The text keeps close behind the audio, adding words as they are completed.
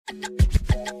Hello,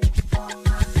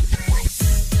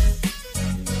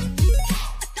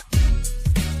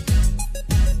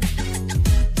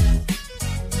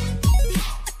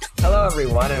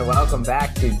 everyone, and welcome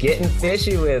back to Getting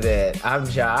Fishy with It. I'm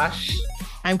Josh.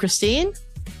 I'm Christine.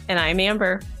 And I'm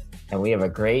Amber. And we have a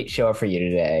great show for you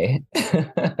today.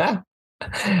 I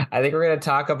think we're going to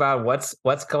talk about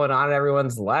what's going on in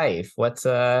everyone's life.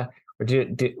 We're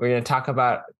going to talk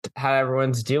about how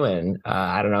everyone's doing.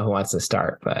 I don't know who wants to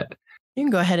start, but you can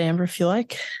go ahead, Amber, if you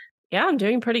like. Yeah, I'm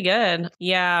doing pretty good.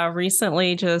 Yeah,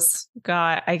 recently just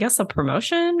got, I guess, a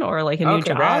promotion or like a new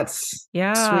congrats. job.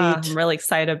 Yeah, sweet. I'm really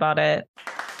excited about it.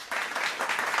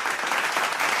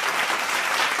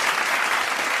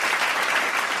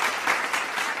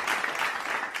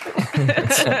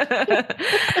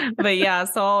 But yeah,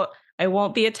 so I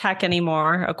won't be a tech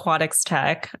anymore, Aquatic's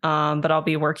tech, but I'll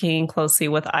be working closely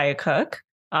with Aquatic.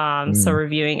 So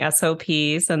reviewing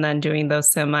SOPs and then doing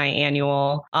those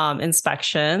semi-annual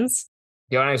inspections.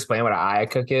 Do you want to explain what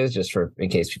Aquatic is, just in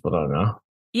case people don't know?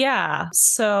 Yeah.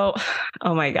 So,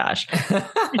 oh my gosh.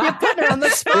 You're putting her on the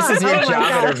spot. This is your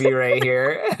job interview right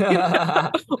here.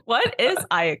 What is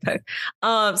Aquatic?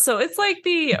 So it's like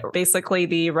basically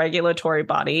the regulatory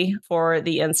body for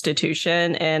the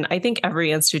institution. And I think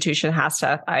every institution has to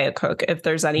have Aquatic if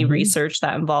there's any research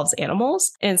that involves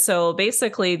animals. And so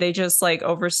basically they just like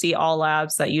oversee all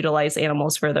labs that utilize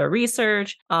animals for their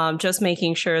research, just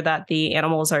making sure that the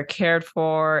animals are cared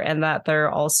for and that they're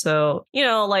also,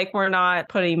 like we're not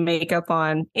putting makeup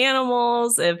on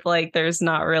animals if like there's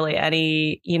not really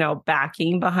any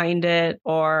backing behind it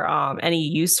or any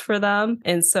use for them.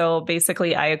 And so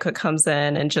basically Aquatic comes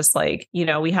in and just like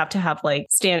we have to have like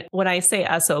when I say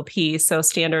SOP, so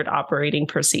standard operating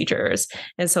procedures,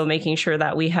 and so making sure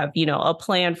that we have a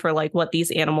plan for like what these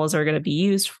animals are going to be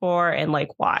used for and like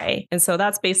why. And so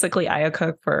that's basically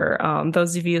Aquatic for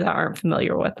those of you that aren't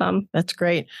familiar with them. That's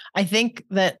great. I think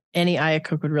that any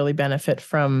Aquatic would really benefit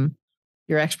from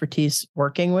your expertise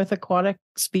working with aquatic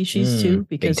species too,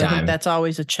 because I think that's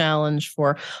always a challenge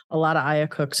for a lot of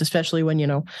Aquatics, especially when,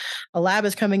 a lab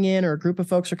is coming in or a group of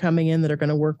folks are coming in that are going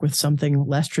to work with something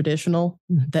less traditional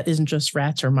that isn't just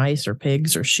rats or mice or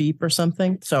pigs or sheep or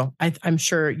something. So I'm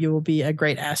sure you will be a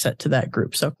great asset to that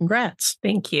group. So congrats.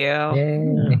 Thank you.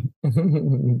 Yeah.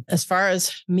 As far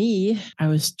as me, I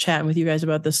was chatting with you guys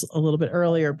about this a little bit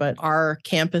earlier, but our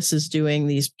campus is doing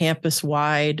these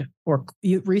campus-wide or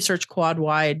research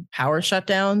quad-wide power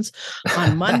shutdowns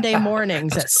on Monday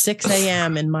mornings at 6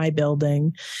 a.m. in my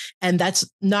building. And that's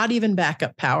not even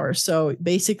backup power. So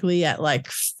basically at like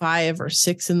 5 or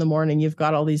 6 in the morning, you've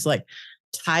got all these like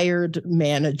tired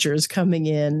managers coming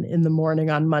in the morning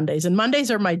on Mondays. And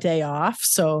Mondays are my day off.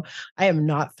 So I am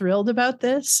not thrilled about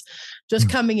this. Just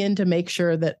coming in to make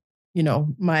sure that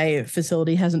my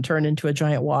facility hasn't turned into a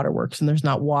giant waterworks and there's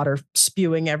not water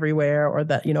spewing everywhere or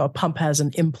that, a pump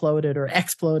hasn't imploded or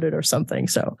exploded or something.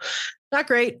 So not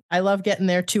great. I love getting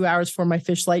there 2 hours before my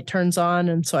fish light turns on.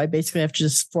 And so I basically have to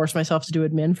just force myself to do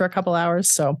admin for a couple hours.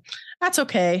 So that's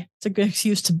okay. It's a good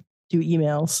excuse to do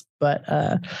emails. But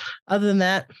other than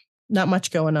that, not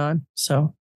much going on. So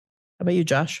how about you,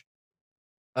 Josh?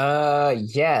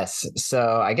 Yes.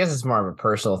 So I guess it's more of a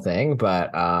personal thing,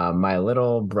 but my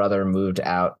little brother moved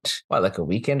out like a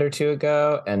weekend or two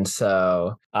ago, and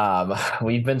so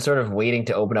we've been sort of waiting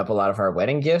to open up a lot of our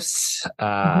wedding gifts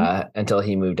until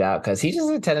he moved out, because he just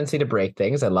has a tendency to break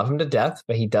things. I love him to death,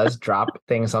 but he does drop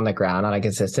things on the ground on a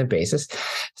consistent basis.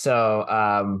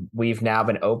 So we've now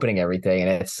been opening everything, and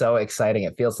it's so exciting.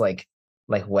 It feels like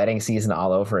wedding season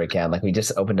all over again. Like we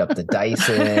just opened up the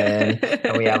Dyson and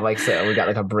we have we got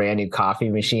like a brand new coffee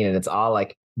machine, and it's all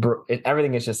like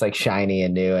everything is just like shiny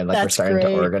and new, and like that's we're starting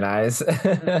great to organize.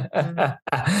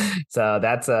 So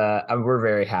that's we're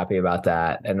very happy about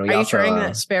that. And are you turning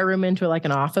that spare room into like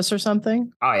an office or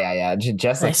something? Oh yeah.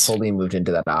 Just nice. Like fully moved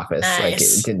into that office. Nice. Like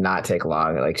it did not take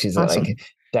long. Like she's awesome. Like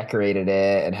decorated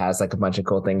it and has like a bunch of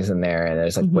cool things in there, and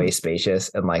it's like way spacious,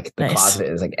 and like the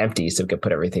closet is like empty, so we could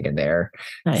put everything in there.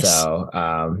 Nice. So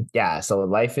so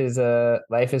life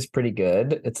is pretty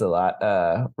good. It's a lot.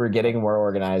 We're getting more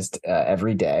organized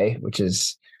every day, which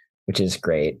is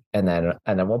great. And then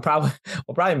we'll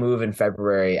probably move in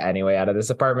February anyway out of this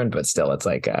apartment, but still it's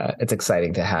like it's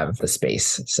exciting to have the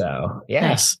space. So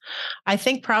yeah. Nice. I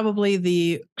think probably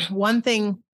the main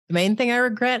thing I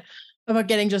regret about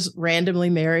getting just randomly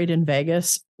married in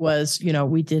Vegas was,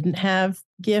 we didn't have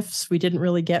gifts. We didn't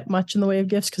really get much in the way of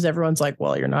gifts because everyone's like,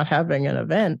 well, you're not having an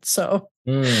event. So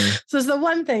it's the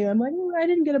one thing I'm like, I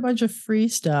didn't get a bunch of free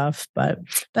stuff, but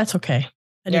that's okay.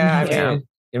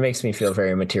 it makes me feel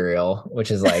very material, which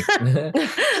is like,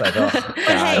 it's like, oh, But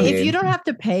God, hey, if dude. you don't have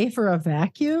to pay for a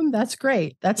vacuum, that's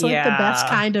great. That's like the best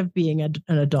kind of being an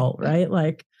adult, right?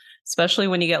 Like, especially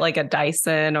when you get like a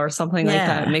Dyson or something like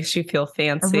that, it makes you feel a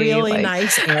fancy. really like,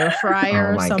 nice air fryer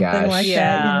Oh or my something gosh. like that.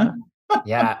 Yeah. You know?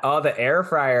 Yeah. Oh, the air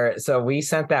fryer. So we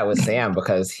sent that with Sam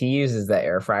because he uses the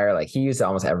air fryer. Like he uses it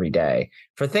almost every day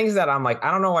for things that I'm like,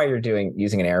 I don't know why you're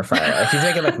using an air fryer. Like he's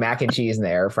making like mac and cheese in the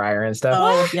air fryer and stuff.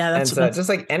 Oh, yeah. And so just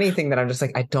like anything that I'm just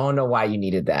like, I don't know why you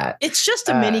needed that. It's just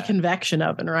a mini convection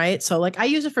oven, right? So like I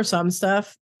use it for some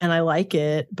stuff and I like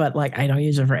it, but like I don't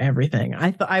use it for everything.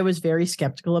 I thought I was very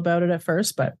skeptical about it at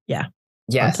first, but yeah.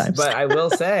 Yes. Sometimes. But I will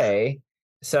say,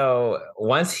 so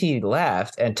once he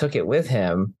left and took it with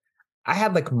him, I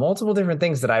had like multiple different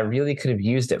things that I really could have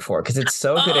used it for because it's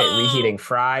so good at reheating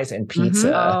fries and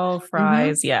pizza. Oh,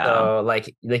 fries. Yeah. So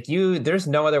like there's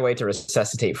no other way to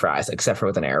resuscitate fries except for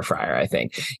with an air fryer, I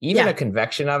think. Even a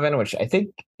convection oven, which I think,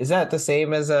 is that the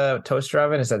same as a toaster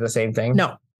oven? Is that the same thing?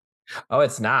 No. Oh,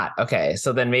 it's not. Okay.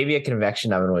 So then maybe a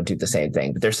convection oven would do the same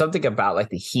thing. But there's something about like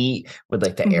the heat with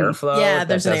like the airflow that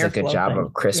does a good job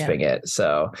of crisping it.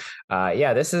 So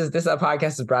this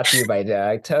podcast is brought to you by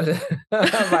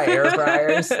by air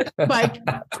fryers.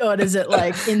 What is it,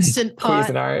 like Instant Pot?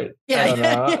 Cuisinart? Yeah. I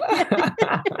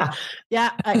don't know.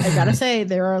 Yeah, I gotta say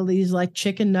there are these like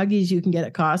chicken nuggies you can get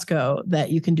at Costco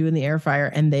that you can do in the air fryer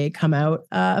and they come out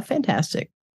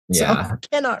fantastic. Yeah. So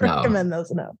cannot recommend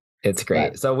those enough. It's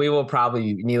great. So we will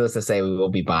probably, needless to say, we will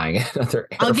be buying another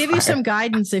air I'll give fryer. you some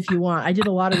guidance if you want. I did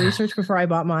a lot of research before I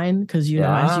bought mine because, you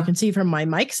know, as you can see from my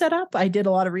mic setup, I did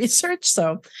a lot of research.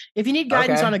 So if you need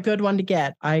guidance on a good one to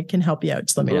get, I can help you out.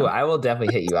 Just let me know. I will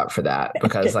definitely hit you up for that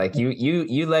because like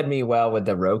you led me well with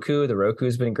the Roku. The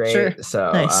Roku's been great. Sure.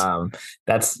 So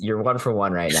nice. you're 1 for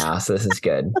 1 right now. So this is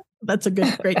good. That's a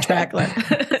great track.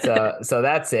 So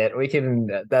that's it. We can,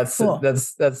 that's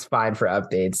fine for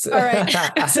updates. All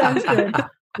right. Sounds good.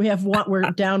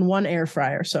 We're down one air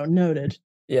fryer. So noted.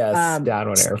 Yes. Down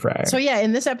one air fryer. So yeah,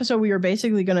 in this episode, we were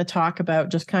basically going to talk about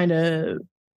just kind of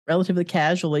relatively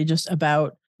casually, just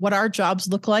about what our jobs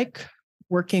look like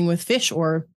working with fish,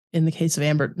 or in the case of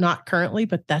Amber, not currently,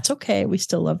 but that's okay. We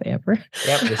still love Amber.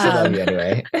 Yep. We still love you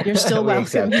anyway. You're still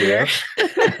welcome here.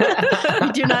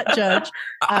 We do not judge.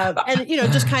 And, you know,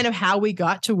 just kind of how we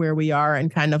got to where we are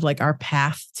and kind of like our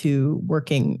path to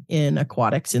working in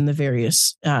aquatics in the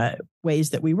various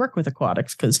ways that we work with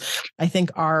aquatics. Because I think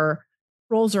our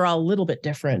roles are all a little bit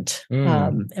different.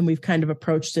 And we've kind of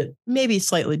approached it maybe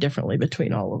slightly differently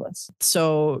between all of us.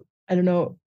 So I don't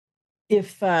know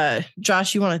if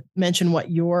Josh, you want to mention what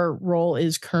your role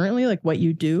is currently, like what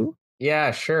you do?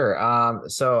 Yeah, sure.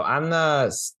 So I'm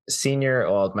the senior.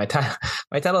 Well, my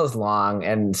title is long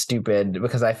and stupid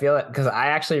because I feel it because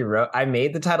I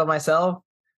made the title myself.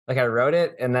 Like I wrote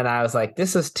it and then I was like,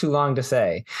 this is too long to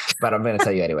say, but I'm going to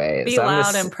tell you anyway. Be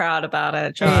loud and proud about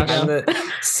it, Josh. I'm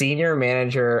the senior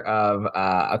manager of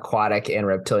aquatic and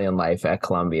reptilian life at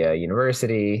Columbia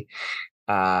University.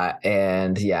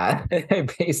 And yeah, I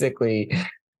basically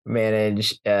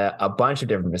manage a bunch of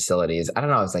different facilities. I don't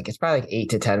know. It's probably like 8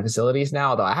 to 10 facilities now,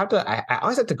 although I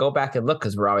always have to go back and look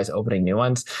because we're always opening new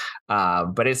ones.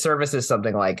 But it services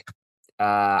something like,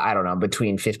 I don't know,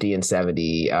 between 50 and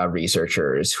 70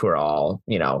 researchers who are all,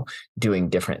 you know, doing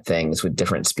different things with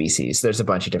different species. There's a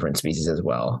bunch of different species as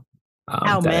well.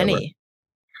 How many?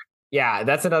 Yeah,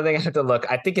 that's another thing I have to look.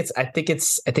 I think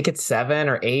it's 7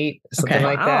 or 8, something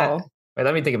like that. Wait,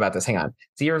 let me think about this. Hang on.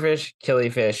 Zebrafish,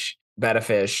 killifish,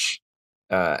 betta-fish,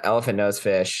 elephant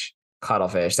nosefish,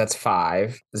 cuttlefish. That's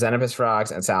 5. Xenopus frogs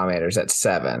and salamanders. That's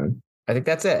 7. I think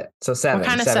that's it. So 7. What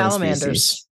kind of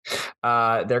salamanders?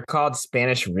 They're called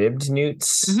Spanish ribbed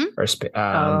newts. Mm-hmm.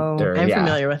 I'm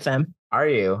familiar with them. Are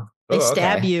you? They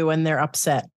stab you when they're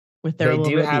upset with their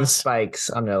little ribbies. Have spikes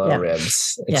on their little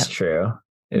ribs. It's true.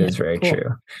 It is very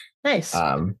true. Nice.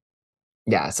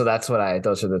 Yeah, so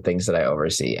those are the things that I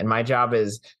oversee. And my job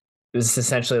is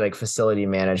essentially like facility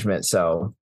management.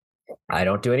 So I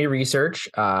don't do any research.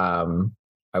 I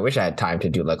wish I had time to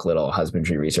do like little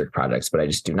husbandry research projects, but I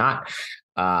just do not.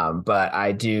 But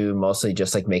I do mostly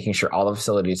just like making sure all the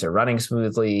facilities are running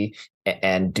smoothly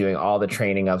and doing all the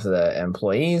training of the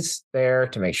employees there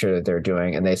to make sure that they're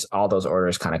doing, and all those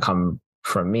orders kind of come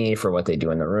from me for what they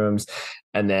do in the rooms.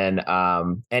 And then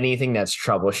anything that's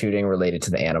troubleshooting related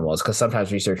to the animals, because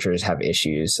sometimes researchers have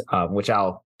issues, which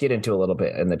I'll get into a little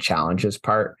bit in the challenges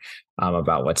part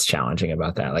about what's challenging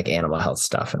about that, like animal health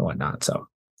stuff and whatnot. So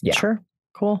yeah. Sure.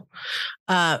 Cool.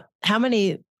 How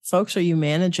many folks are you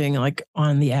managing like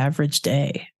on the average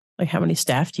day? Like how many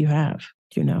staff do you have?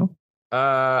 Do you know?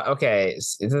 Okay,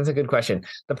 that's a good question.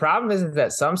 The problem is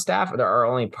that some staff there are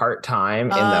only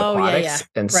part-time in the Oh, aquatics,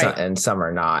 and right. and some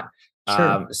are not.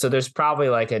 Sure. So there's probably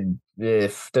like a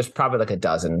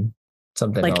dozen,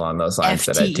 something Like along those lines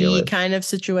that I deal FTE with. kind of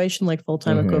situation, like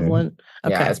full-time Hmm. equivalent.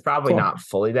 Yeah, Okay, it's probably cool. not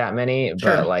fully that many, but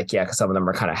Sure. like, yeah, because some of them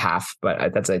are kind of half,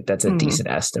 but that's a Mhm. decent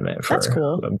estimate That's for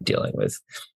cool. who I'm dealing with.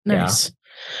 Yeah. Nice.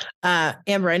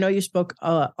 Amber, I know you spoke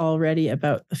already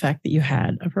about the fact that you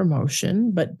had a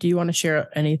promotion, but do you want to share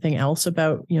anything else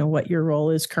about, what your role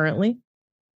is currently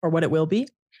or what it will be?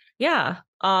 Yeah.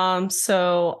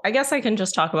 So I guess I can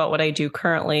just talk about what I do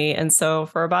currently. And so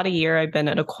for about a year, I've been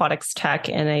an aquatics tech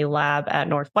in a lab at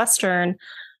Northwestern,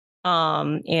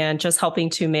 and just helping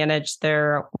to manage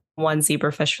their one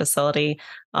zebrafish facility.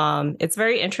 It's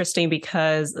very interesting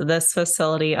because this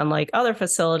facility, unlike other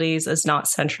facilities, is not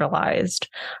centralized.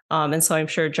 And so I'm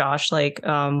sure, Josh,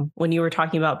 when you were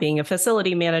talking about being a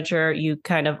facility manager, you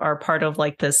kind of are part of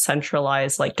like this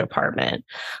centralized like department.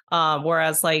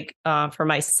 Whereas for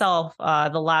myself,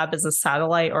 the lab is a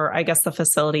satellite, or I guess the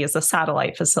facility is a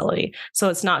satellite facility. So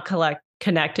it's not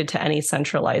connected to any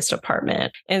centralized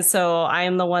department. And so I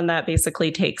am the one that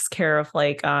basically takes care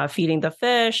of feeding the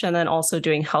fish and then also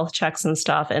doing health checks and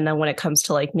stuff. And then when it comes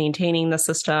to like maintaining the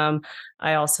system,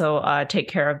 I also take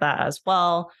care of that as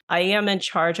well. I am in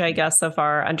charge, I guess, of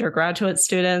our undergraduate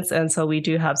students. And so we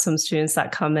do have some students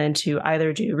that come in to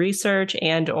either do research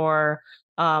and/or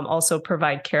also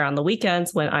provide care on the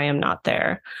weekends when I am not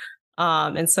there.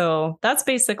 And so that's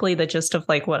basically the gist of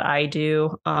like what I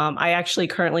do. I actually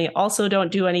currently also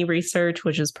don't do any research,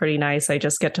 which is pretty nice. I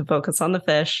just get to focus on the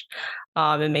fish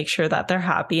and make sure that they're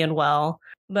happy and well.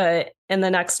 But in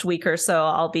the next week or so,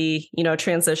 I'll be,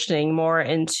 transitioning more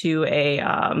into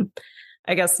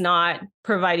I guess not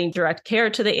providing direct care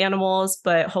to the animals,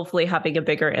 but hopefully having a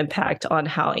bigger impact on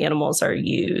how animals are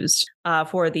used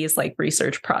for these like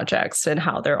research projects and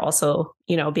how they're also,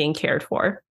 being cared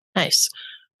for. Nice.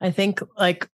 I think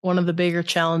like one of the bigger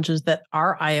challenges that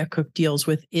our IACOOK deals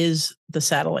with is the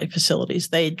satellite facilities.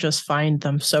 They just find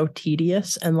them so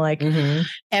tedious. And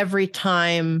every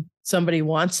time somebody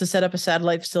wants to set up a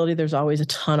satellite facility, there's always a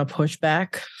ton of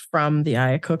pushback from the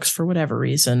IACOOKs for whatever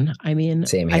reason. I mean,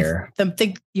 Same here. I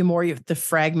think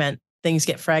things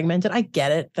get fragmented. I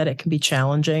get it that it can be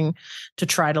challenging to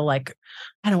try to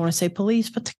I don't want to say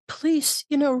police, but the police,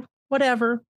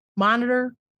 whatever,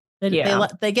 monitor.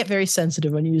 They get very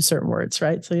sensitive when you use certain words,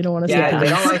 right? So you don't want to say police.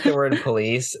 They don't like the word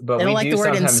police, but we do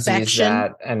sometimes inspection. use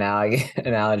that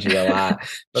analogy a lot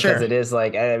because it is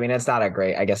like, I mean, it's not a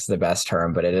great, I guess the best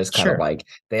term, but it is kind of like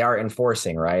they are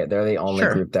enforcing, right? They're the only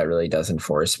group that really does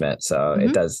enforcement. So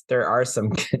there are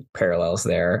some parallels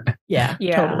there. Yeah,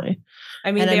 totally.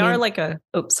 I mean,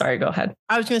 sorry, go ahead.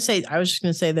 I was just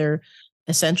going to say they're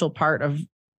essential part of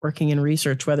working in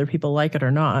research, whether people like it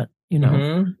or not,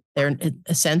 They're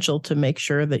essential to make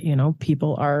sure that,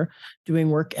 people are doing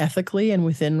work ethically and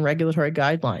within regulatory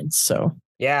guidelines. So,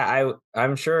 yeah,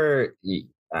 I'm sure,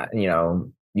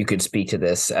 you could speak to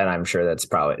this, and I'm sure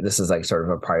this is like sort of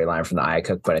a party line from the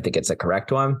IACOOK, but I think it's a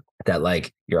correct one that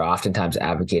like you're oftentimes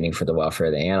advocating for the welfare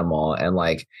of the animal. And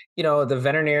the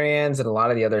veterinarians and a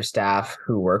lot of the other staff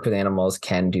who work with animals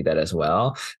can do that as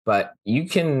well. But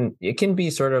it can be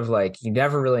sort of like, you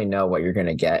never really know what you're going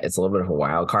to get. It's a little bit of a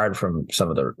wild card from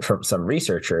some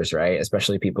researchers, right?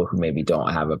 Especially people who maybe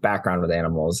don't have a background with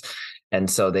animals. And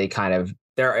so they kind of,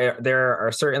 there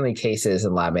are certainly cases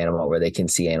in lab animal where they can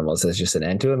see animals as just an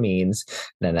end to a means,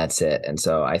 and that's it. And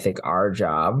so I think our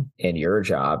job and your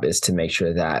job is to make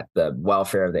sure that the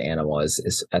welfare of the animal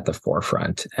is at the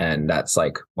forefront. And that's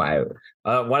like why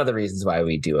one of the reasons why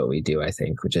we do what we do, I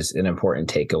think, which is an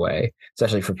important takeaway,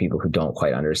 especially for people who don't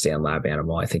quite understand lab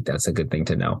animal. I think that's a good thing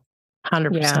to know.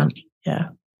 100%. Yeah.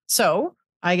 So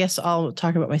I guess I'll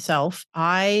talk about myself.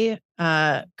 I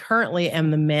currently am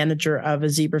the manager of a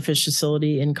zebrafish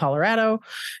facility in Colorado.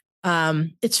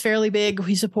 It's fairly big.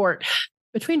 We support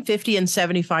between 50 and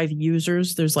 75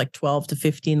 users. There's like 12 to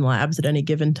 15 labs at any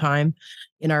given time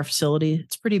in our facility.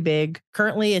 It's pretty big.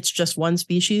 Currently, it's just one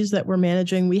species that we're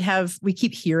managing. We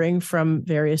keep hearing from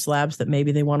various labs that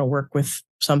maybe they want to work with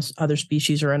some other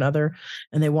species or another,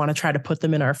 and they want to try to put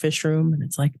them in our fish room. And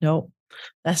it's like, no,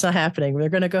 that's not happening. They're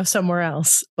going to go somewhere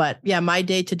else. But yeah, my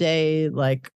day to day,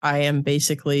 I am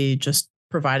basically just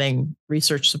providing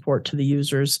research support to the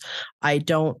users. I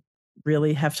don't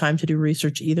really have time to do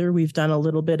research either. We've done a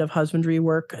little bit of husbandry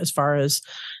work as far as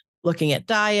looking at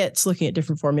diets, looking at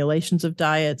different formulations of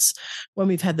diets when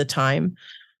we've had the time.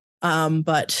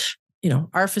 But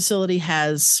our facility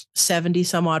has 70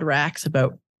 some odd racks,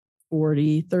 about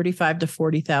 35 to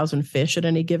 40,000 fish at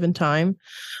any given time.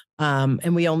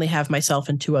 And we only have myself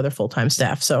and 2 other full-time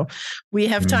staff. So we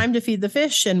have time to feed the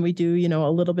fish, and we do, a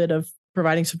little bit of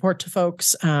providing support to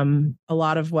folks. A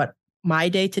lot of what my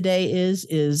day-to-day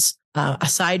is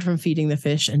aside from feeding the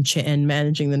fish and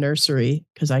managing the nursery,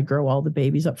 because I grow all the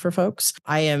babies up for folks,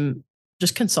 I am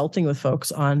just consulting with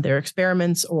folks on their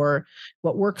experiments or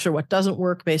what works or what doesn't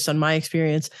work based on my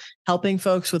experience, helping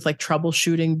folks with like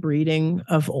troubleshooting breeding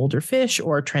of older fish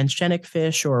or transgenic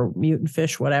fish or mutant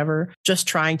fish, whatever, just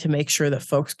trying to make sure that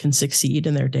folks can succeed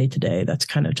in their day-to-day. That's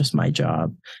kind of just my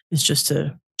job, is just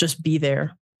to be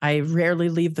there. I rarely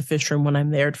leave the fish room when I'm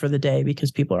there for the day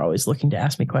because people are always looking to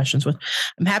ask me questions, which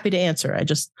I'm happy to answer. I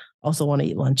just also want to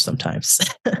eat lunch sometimes.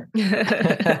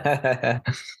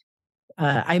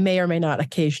 I may or may not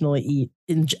occasionally eat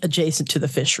adjacent to the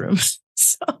fish room.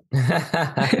 So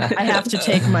I have to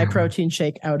take my protein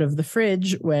shake out of the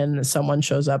fridge when someone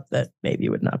shows up that maybe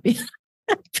would not be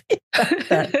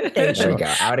there you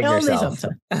go. Outing yourself.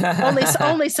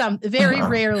 Only some. Very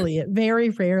rarely. It very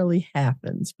rarely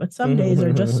happens. But some days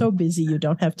are just so busy you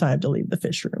don't have time to leave the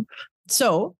fish room.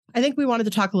 So I think we wanted to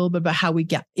talk a little bit about how we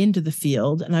got into the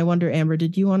field. And I wonder, Amber,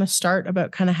 did you want to start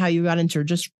about kind of how you got into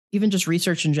just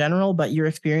research in general, but your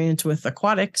experience with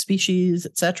aquatic species,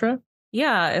 et cetera?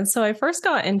 Yeah. And so I first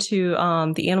got into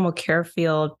the animal care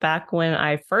field back when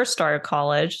I first started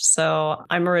college. So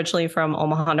I'm originally from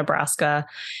Omaha, Nebraska.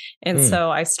 And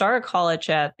so I started college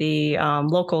at the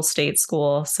local state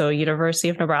school, so University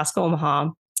of Nebraska,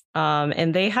 Omaha.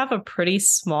 And they have a pretty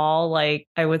small, like,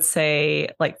 I would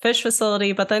say, like fish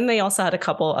facility, but then they also had a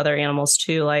couple other animals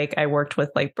too. Like I worked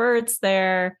with like birds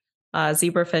there,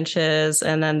 zebra finches,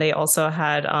 and then they also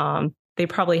had, they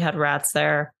probably had rats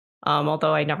there.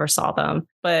 Although I never saw them,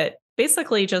 but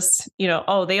basically just,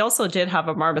 they also did have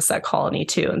a marmoset colony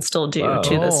too, and still do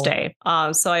to this day.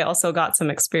 So I also got some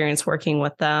experience working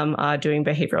with them, doing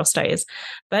behavioral studies.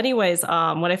 But anyways,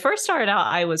 when I first started out,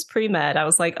 I was pre-med. I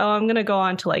was like, oh, I'm going to go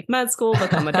on to like med school,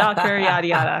 become a doctor, yada,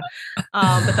 yada.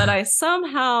 But then I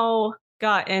somehow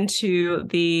got into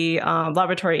the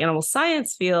laboratory animal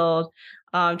science field,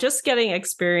 just getting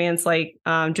experience, like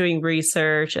doing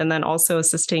research, and then also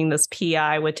assisting this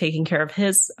PI with taking care of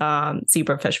his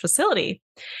zebrafish facility.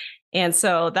 And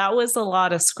so that was a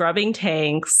lot of scrubbing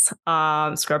tanks,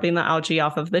 scrubbing the algae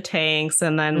off of the tanks,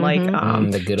 and then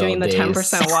doing the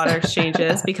 10% water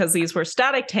exchanges because these were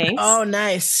static tanks. Oh,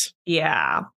 nice.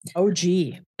 Yeah. Oh,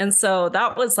 gee. And so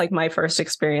that was like my first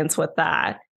experience with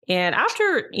that. And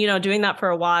after, doing that for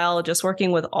a while, just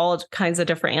working with all kinds of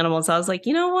different animals, I was like,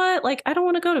 you know what? Like, I don't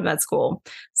want to go to med school.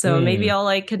 So maybe I'll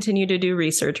like continue to do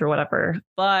research or whatever.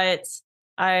 But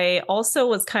I also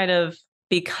was kind of,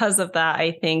 because of that,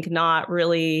 I think not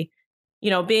really,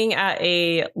 being at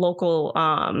a local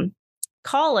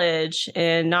college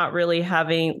and not really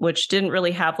having, which didn't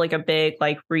really have like a big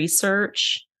like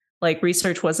research. Like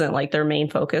research wasn't like their main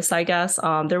focus, I guess.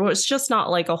 There was just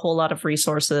not like a whole lot of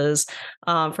resources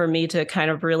for me to kind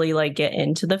of really like get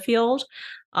into the field.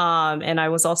 And I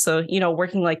was also,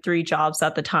 working like 3 jobs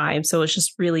at the time. So it's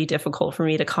just really difficult for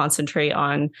me to concentrate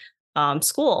on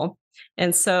school.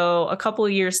 And so a couple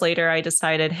of years later, I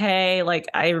decided, hey, like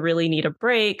I really need a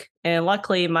break. And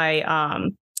luckily my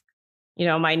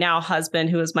my now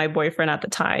husband, who was my boyfriend at the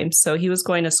time, so he was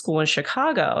going to school in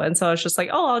Chicago. And so I was just like,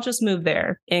 oh, I'll just move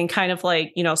there and kind of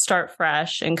like, start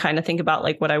fresh and kind of think about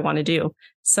like what I want to do.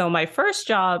 So my first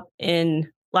job in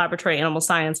laboratory animal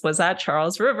science was at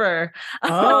Charles River.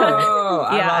 Oh,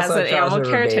 yeah, as an animal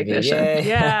care technician. Yay.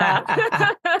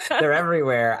 Yeah. They're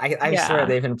everywhere. I swear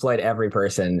they've employed every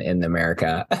person in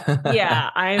America.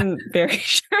 Yeah, I'm very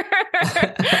sure.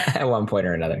 At one point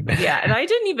or another. Yeah, and I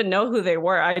didn't even know who they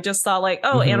were. I just thought like,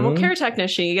 oh, animal care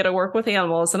technician, you get to work with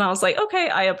animals. And I was like, okay,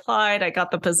 I applied, I got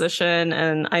the position,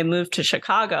 and I moved to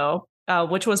Chicago,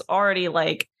 which was already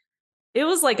like, it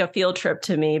was like a field trip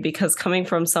to me because coming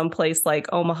from someplace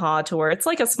like Omaha to where it's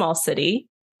like a small city,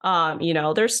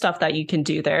 there's stuff that you can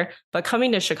do there. But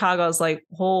coming to Chicago, I was like,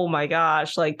 oh my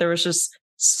gosh, like there was just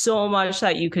so much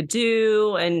that you could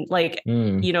do. And like,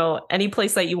 any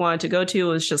place that you wanted to go to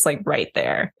was just like right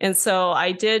there. And so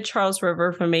I did Charles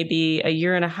River for maybe a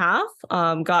year and a half,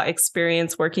 got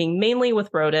experience working mainly with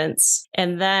rodents.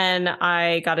 And then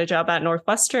I got a job at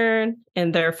Northwestern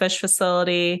in their fish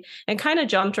facility and kind of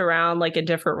jumped around like in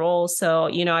different roles. So,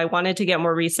 I wanted to get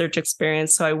more research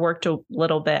experience. So I worked a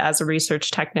little bit as a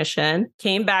research technician,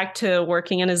 came back to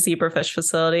working in a zebrafish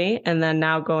facility, and then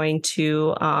now going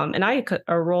to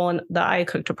a role in the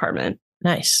Aquatic department.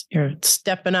 Nice. You're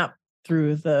stepping up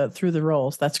through the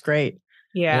roles. That's great.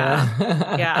 Yeah.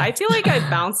 Yeah. I feel like I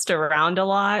bounced around a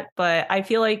lot, but I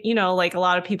feel like, like a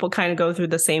lot of people kind of go through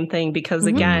the same thing because,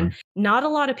 again, not a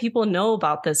lot of people know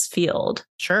about this field.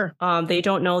 Sure. They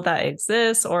don't know that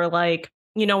exists, or like,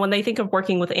 when they think of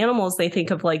working with animals, they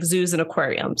think of like zoos and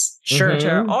aquariums. Sure. Which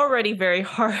are already very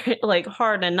hard, like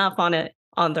hard enough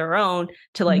on their own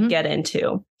to like get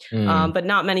into. But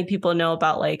not many people know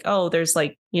about like, oh, there's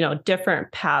like,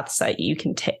 different paths that you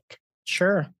can take.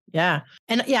 Sure. Yeah.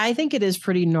 And yeah, I think it is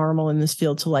pretty normal in this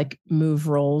field to like move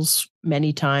roles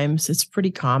many times. It's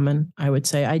pretty common, I would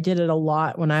say. I did it a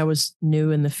lot when I was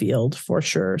new in the field for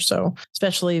sure. So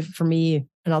especially for me,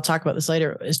 and I'll talk about this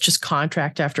later, it's just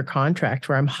contract after contract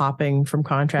where I'm hopping from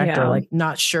contract or like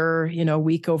not sure,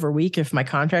 week over week if my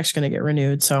contract's going to get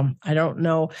renewed. So I don't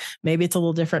know. Maybe it's a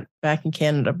little different back in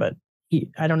Canada, but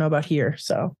I don't know about here.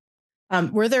 So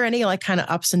were there any like kind of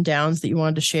ups and downs that you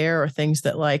wanted to share, or things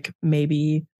that like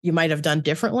maybe you might have done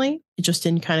differently just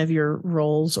in kind of your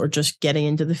roles or just getting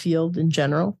into the field in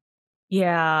general?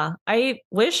 Yeah, I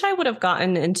wish I would have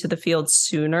gotten into the field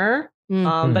sooner.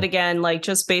 But again, like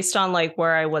just based on like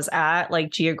where I was at, like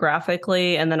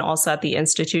geographically, and then also at the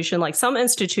institution, like some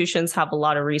institutions have a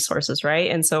lot of resources, right?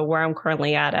 And so where I'm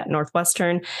currently at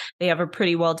Northwestern, they have a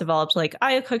pretty well developed like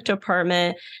Aquatic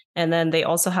department. And then they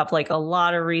also have like a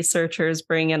lot of researchers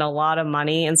bring in a lot of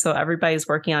money. And so everybody's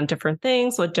working on different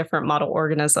things with different model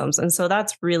organisms. And so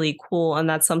that's really cool. And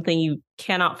that's something you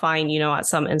cannot find, at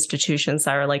some institutions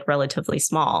that are like relatively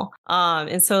small.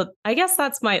 And so I guess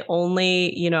that's my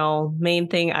only, main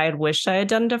thing I had wished I had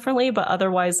done differently. But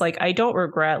otherwise, like I don't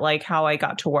regret like how I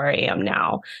got to where I am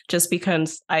now, just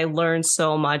because I learned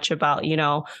so much about,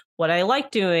 what I like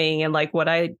doing and like what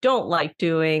I don't like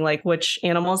doing, like which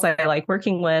animals I like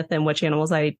working with and which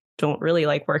animals I don't really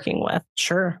like working with.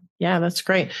 Sure. Yeah, that's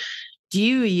great. Do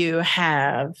you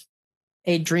have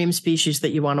a dream species that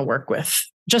you want to work with?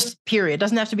 Just period.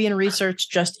 Doesn't have to be in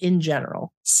research, just in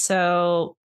general.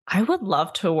 So I would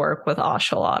love to work with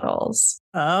axolotls.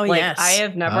 Oh, like, yes. I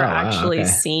have never actually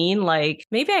seen, like,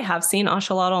 maybe I have seen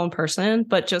axolotl in person,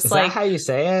 but just is like. Is that how you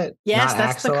say it? Yes, Not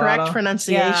that's axolotl? the correct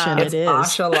pronunciation. Yeah. It is.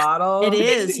 Axolotl? It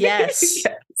is, yes.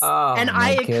 Yes. Oh, and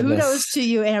kudos to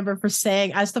you, Amber, for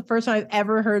saying, that's the first time I've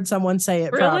ever heard someone say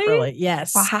it properly.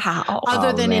 Yes. Wow.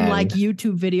 Other than in like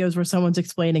YouTube videos where someone's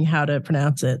explaining how to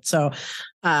pronounce it. So,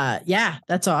 yeah,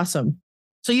 that's awesome.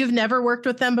 So you've never worked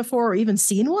with them before or even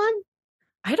seen one?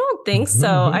 I don't think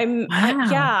so. I'm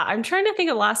trying to think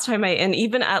of last time and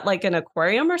even at like an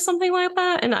aquarium or something like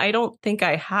that. And I don't think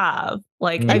I have.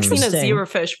 Like I've seen a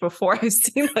zebrafish before. I've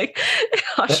seen like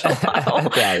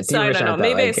axolotl. So I don't know.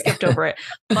 Maybe I skipped over it.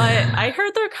 But I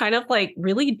heard they're kind of like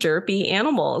really derpy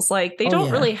animals. Like they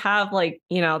don't really have like,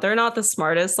 they're not the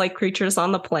smartest like creatures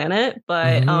on the planet,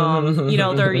 but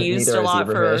they're used a lot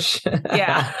for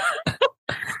yeah.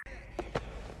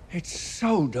 It's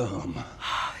so dumb.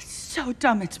 So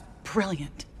dumb, it's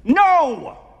brilliant.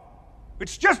 No!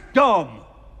 It's just dumb.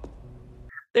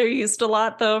 They're used a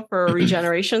lot, though, for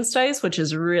regeneration studies, which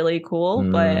is really cool.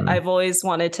 But I've always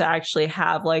wanted to actually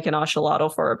have like an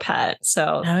axolotl for a pet.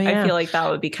 So I feel like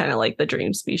that would be kind of like the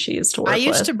dream species to work with. I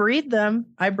used to breed them.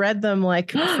 I bred them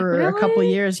like for a couple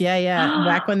years. Yeah.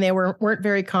 Back when they weren't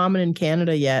very common in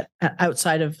Canada yet,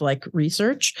 outside of like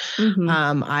research.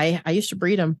 I used to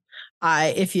breed them.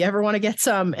 If you ever want to get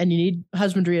some and you need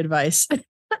husbandry advice,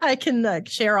 I can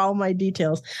share all my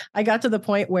details. I got to the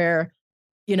point where,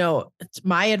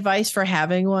 my advice for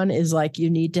having one is like, you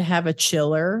need to have a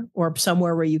chiller or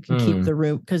somewhere where you can keep the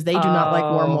room, because they do not like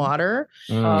warm water.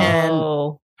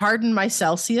 And pardon my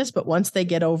Celsius, but once they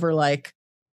get over like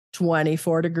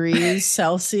 24 degrees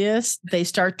Celsius, they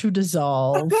start to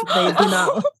dissolve. They do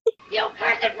not. You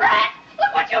cursed rat!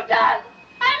 Look what you've done!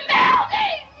 I'm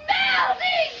melting!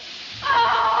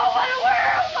 Oh, what a world!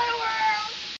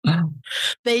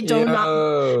 They do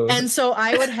not. And so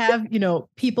I would have,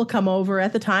 people come over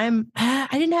at the time.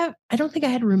 I don't think I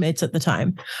had roommates at the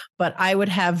time, but I would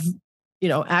have,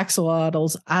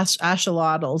 axolotls,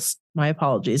 my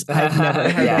apologies. I've never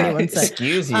heard anyone say.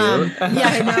 Excuse you.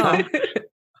 I know.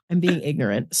 I'm being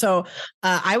ignorant. So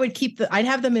I would I'd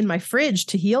have them in my fridge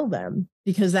to heal them,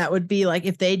 because that would be like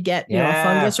if they'd get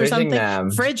fungus or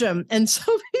something, fridge them. And so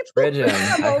people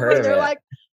come over and they're like,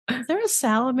 is there a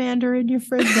salamander in your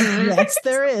fridge? Like, yes,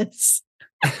 there is.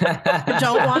 I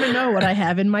don't want to know what I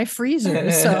have in my freezer.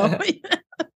 So,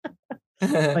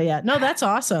 but yeah, no, that's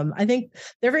awesome. I think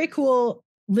they're very cool.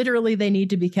 Literally, they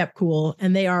need to be kept cool,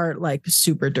 and they are like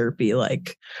super derpy.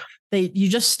 Like you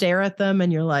just stare at them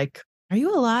and you're like, are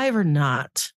you alive or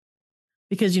not?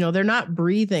 Because, they're not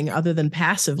breathing other than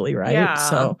passively, right? Yeah.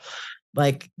 So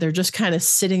like, they're just kind of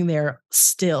sitting there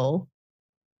still.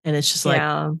 And it's just like,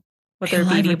 with "Are their you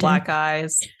alive or beady dead?" black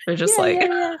eyes. They're just Yeah, like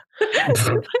yeah,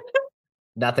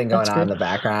 Nothing going That's on in great. the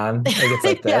background. Like it's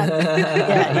like the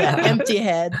yeah. Empty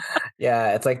head.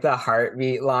 Yeah, it's like the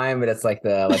heartbeat line, but it's like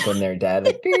the when they're dead.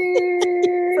 Like,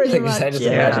 Pretty like much, I just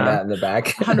yeah. imagine that in the back.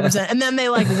 100%. And then they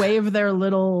like wave their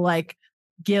little like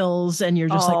gills, and you're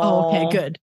just like, oh,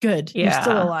 okay, good. You're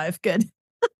still alive. Good.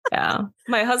 Yeah.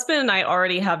 My husband and I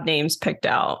already have names picked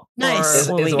out. Nice. Is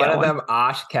when we one get of them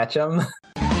Osh Ketchum?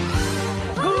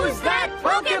 Who's that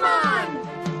Pokemon?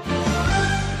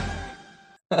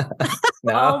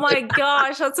 No. Oh my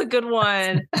gosh, that's a good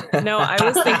one. No, I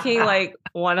was thinking like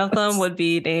one of them would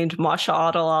be named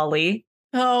Masha'Allah Ali.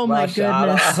 Oh my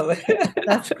goodness. Mashallah.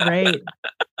 That's great.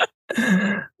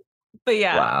 But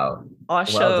yeah. Wow.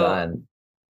 Osho, Well done.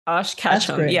 Osh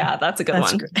Ketchum. great. Yeah, that's a good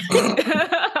That's one.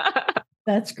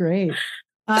 That's great.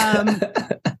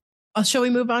 Shall we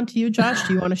move on to you, Josh?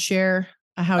 Do you want to share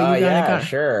how you got it?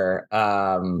 Sure.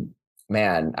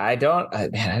 Man, I don't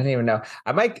even know.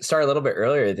 I might start a little bit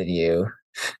earlier than you.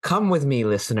 Come with me,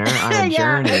 listener, on a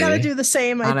journey. I gotta do the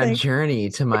same. I think. A journey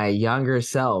to my younger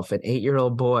self, an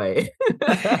 8-year-old boy.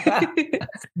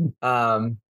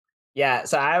 Yeah,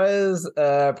 so I was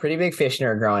a pretty big fish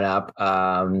nerd growing up.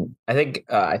 I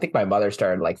think my mother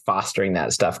started like fostering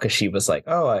that stuff because she was like,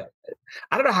 oh,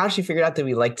 I don't know how she figured out that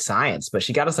we liked science, but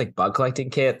she got us like bug collecting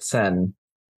kits. And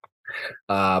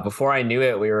before I knew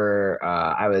it,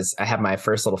 I had my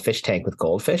first little fish tank with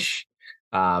goldfish.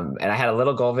 And I had a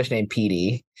little goldfish named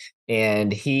Petey,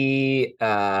 and he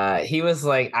was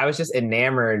like, I was just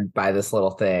enamored by this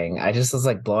little thing. I just was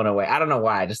like blown away. I don't know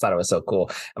why. I just thought it was so cool.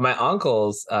 And my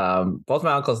uncles, both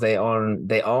my uncles, they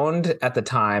owned at the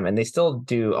time, and they still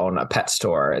do own a pet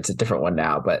store. It's a different one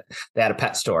now, but they had a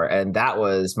pet store, and that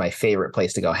was my favorite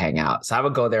place to go hang out. So I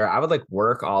would go there. I would like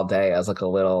work all day as like a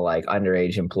little like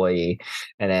underage employee,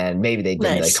 and then maybe they'd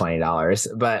give me like $20.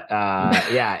 But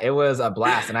yeah, it was a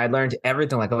blast, and I learned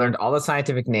everything. Like I learned all the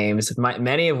scientific names,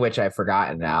 many of which I've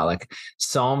forgotten now. Like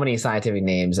so many scientific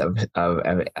names of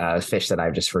fish that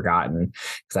I've just forgotten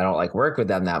because I don't like work with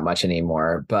them that much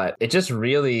anymore. But it just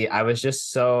really, I was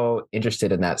just so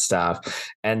interested in that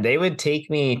stuff. And they would take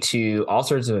me to all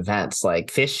sorts of events,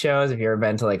 like fish shows. Have you ever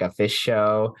been to like a fish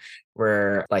show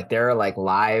where like there are like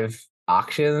live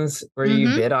auctions where you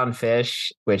bid on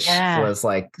fish, which was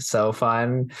like so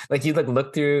fun. Like you'd like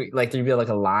look through, like there'd be like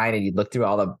a line, and you'd look through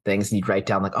all the things, and you'd write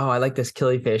down like, oh, I like this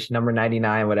killifish number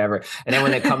 99, whatever. And then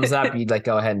when it comes up, you'd like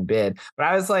go ahead and bid. But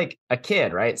I was like a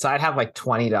kid, right? So I'd have like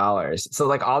 $20. So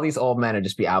like all these old men would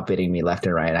just be outbidding me left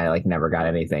and right. I like never got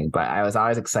anything, but I was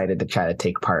always excited to try to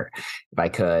take part if I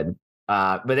could.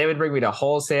 But they would bring me to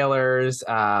wholesalers,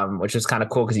 which was kind of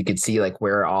cool because you could see like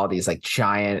where all these like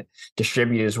giant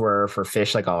distributors were for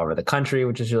fish like all over the country,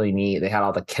 which was really neat. They had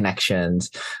all the connections.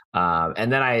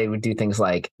 And then I would do things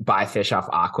like buy fish off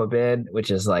Aquabid,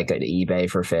 which is like an eBay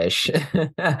for fish.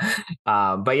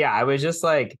 But yeah, I was just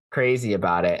like crazy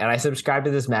about it. And I subscribed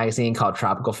to this magazine called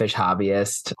Tropical Fish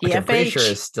Hobbyist, which I'm pretty sure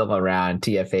is still around,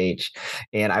 TFH.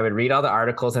 And I would read all the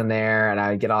articles in there, and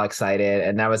I would get all excited.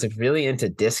 And I was like, really into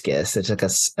discus. It's like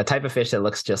a type of fish that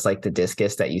looks just like the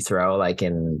discus that you throw like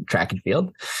in track and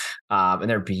field. And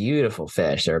they're beautiful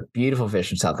fish. They're beautiful fish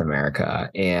from South America.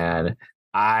 And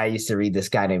I used to read this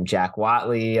guy named Jack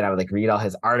Watley, and I would like read all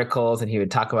his articles, and he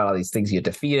would talk about all these things you had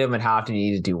to feed him and how often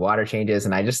you need to do water changes.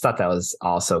 And I just thought that was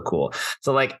all so cool.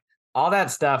 So like all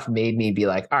that stuff made me be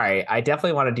like, all right, I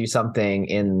definitely want to do something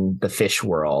in the fish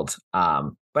world.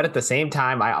 But at the same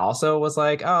time, I also was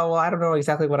like, oh, well, I don't know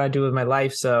exactly what I do with my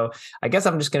life. So I guess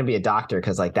I'm just going to be a doctor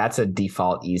because like that's a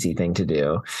default easy thing to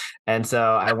do. And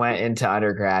so I went into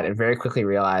undergrad and very quickly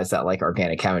realized that like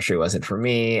organic chemistry wasn't for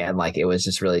me. And like it was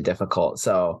just really difficult.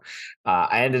 So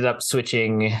I ended up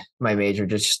switching my major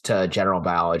just to general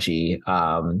biology,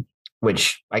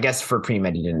 which I guess for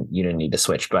pre-med you didn't need to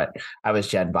switch, but I was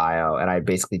gen bio, and I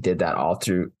basically did that all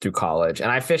through college.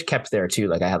 And I fish kept there too.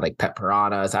 Like I had like pet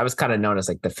piranhas. I was kind of known as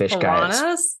like the fish guy.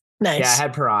 Piranhas? Nice. Yeah, I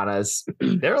had piranhas.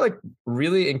 They were like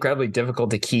really incredibly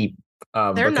difficult to keep.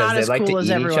 They're not as cool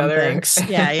as everyone thinks.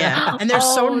 Yeah. And they're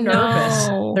so nervous.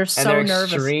 They're so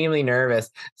nervous. Extremely nervous.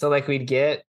 So like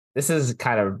this is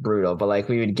kind of brutal, but like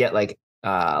we would get like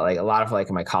a lot of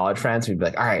like my college friends, we'd be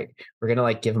like, all right, we're gonna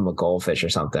like give him a goldfish or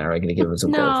something, or we're gonna give him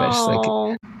some goldfish.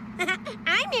 Like,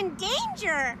 I'm in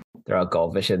danger. Throw a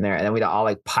goldfish in there, and then we'd all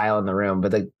like pile in the room.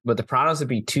 But the piranhas would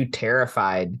be too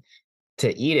terrified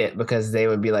to eat it because they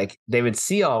would be like, they would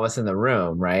see all of us in the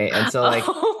room, right? And so like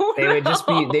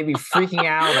they'd be freaking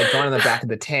out, like going in the back of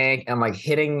the tank and like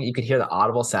hitting, you could hear the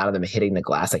audible sound of them hitting the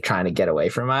glass, like trying to get away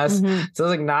from us. Mhm. So it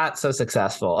was like not so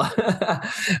successful.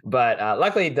 But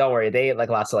luckily, don't worry, they ate like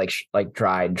lots of like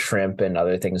dried shrimp and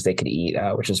other things they could eat,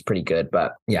 which is pretty good.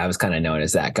 But yeah, I was kind of known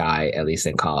as that guy, at least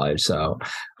in college. So,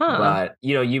 but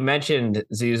you mentioned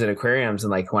zoos and aquariums,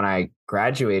 and like when I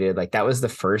graduated, like that was the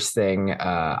first thing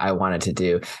I wanted to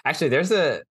do. Actually,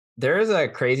 there is a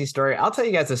crazy story. I'll tell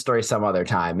you guys this story some other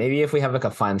time. Maybe if we have like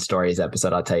a fun stories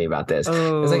episode, I'll tell you about this.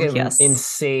 Oh, it's like an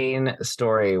insane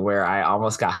story where I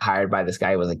almost got hired by this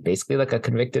guy who was like basically like a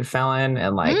convicted felon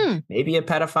and like maybe a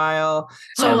pedophile.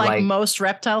 So like most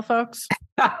reptile folks.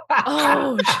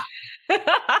 Oh,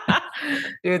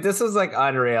 dude, this was like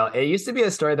unreal. It used to be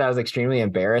a story that I was extremely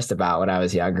embarrassed about when I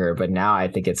was younger, but now I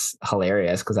think it's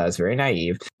hilarious because I was very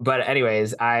naive. But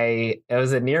anyways, it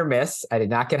was a near miss. I did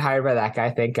not get hired by that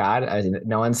guy, thank God.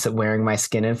 No one's wearing my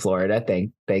skin in Florida,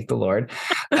 thank the Lord.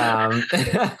 But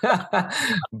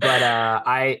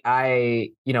I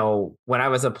when I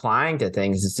was applying to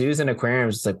things, zoos and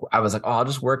aquariums, like I was like, oh, I'll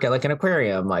just work at like an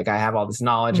aquarium. Like I have all this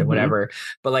knowledge and whatever.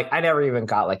 But like I never even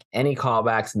got like any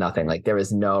callbacks, nothing. Like there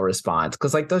was no response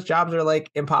because like those jobs are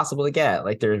like impossible to get.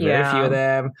 Like there's very few of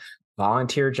them,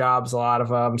 volunteer jobs, a lot of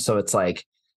them. So it's like,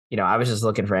 I was just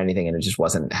looking for anything and it just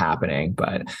wasn't happening.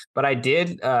 But I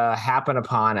did happen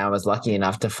upon, I was lucky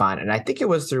enough to find, and I think it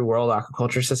was through World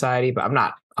Aquaculture Society, but I'm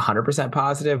not 100%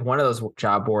 positive. One of those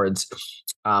job boards,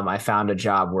 I found a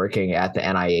job working at the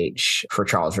NIH for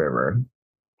Charles River.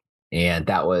 And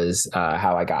that was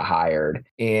how I got hired.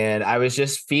 And I was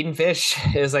just feeding fish.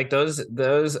 It was like those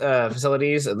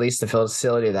facilities, at least the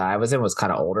facility that I was in was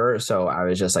kind of older. So I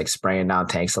was just like spraying down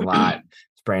tanks a lot,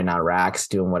 spraying down racks,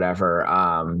 doing whatever.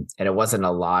 And it wasn't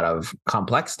a lot of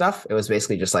complex stuff. It was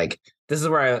basically just like, this is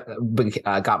where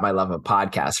I got my love of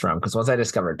podcasts from. Because once I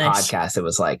discovered podcasts, it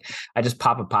was like, I just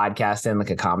pop a podcast in, like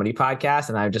a comedy podcast.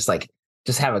 And I just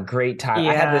have a great time.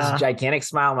 I had this gigantic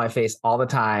smile on my face all the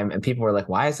time. And people were like,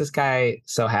 why is this guy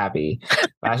so happy?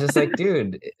 But I was just like,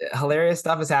 dude, hilarious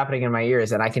stuff is happening in my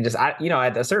ears. And I can just, at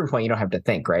a certain point, you don't have to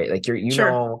think, right? Like you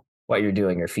know what you're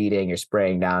doing. You're feeding, you're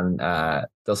spraying down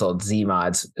those old Z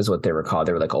mods is what they were called.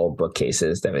 They were like old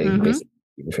bookcases that basically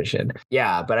efficient.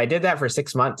 Yeah, but I did that for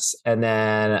 6 months. And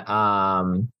then, I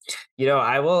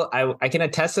can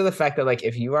attest to the fact that like,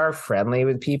 if you are friendly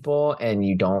with people and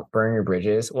you don't burn your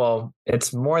bridges, well,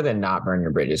 it's more than not burn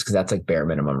your bridges because that's like bare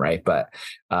minimum, right? But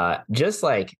just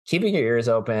like keeping your ears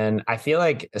open, I feel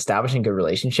like establishing good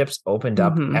relationships opened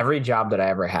up every job that I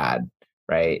ever had.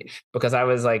 Right. Because I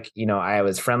was like, I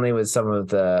was friendly with some of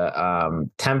the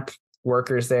temp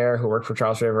workers there who worked for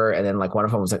Charles River. And then like one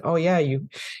of them was like, oh yeah,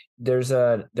 there's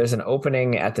an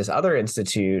opening at this other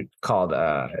institute called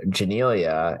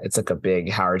Genelia. It's like a big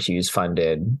Howard Hughes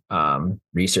funded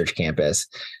research campus.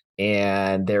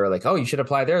 And they were like, oh, you should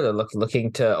apply there. They're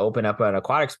looking to open up an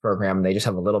aquatics program. And they just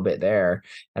have a little bit there.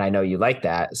 And I know you like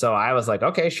that. So I was like,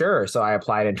 okay, sure. So I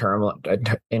applied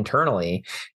internally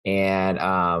and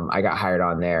I got hired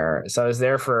on there. So I was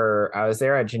there at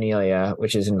Genelia,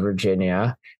 which is in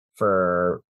Virginia,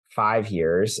 for 5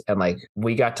 years. And like,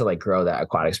 we got to like grow that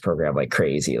aquatics program like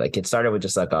crazy. Like it started with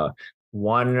just like a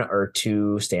 1 or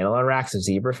 2 standalone racks of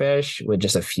zebrafish with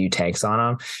just a few tanks on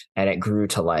them. And it grew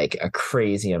to like a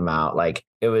crazy amount. Like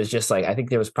it was just like, I think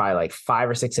there was probably like 5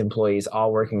 or 6 employees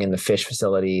all working in the fish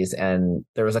facilities. And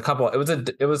there was a couple,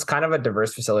 it was kind of a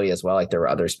diverse facility as well. Like there were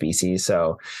other species.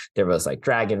 So there was like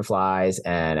dragonflies.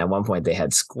 And at one point they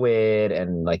had squid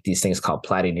and like these things called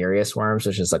platinarius worms,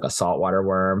 which is like a saltwater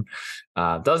worm.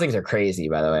 Those things are crazy,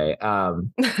 by the way.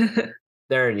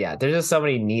 There's just so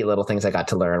many neat little things I got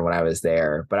to learn when I was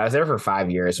there, but I was there for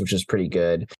 5 years, which was pretty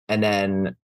good. And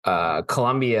then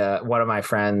Columbia, one of my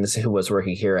friends who was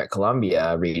working here at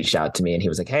Columbia reached out to me and he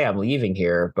was like, hey, I'm leaving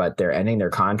here, but they're ending their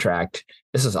contract.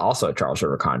 This is also a Charles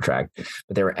River contract,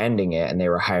 but they were ending it and they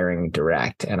were hiring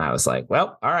direct. And I was like,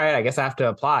 well, all right, I guess I have to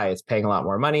apply. It's paying a lot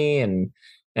more money and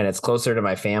it's closer to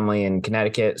my family in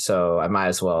Connecticut. So I might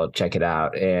as well check it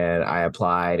out. And I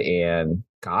applied and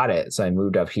got it. So I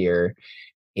moved up here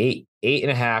 8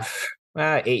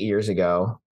 years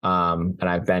ago. And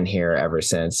I've been here ever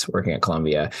since, working at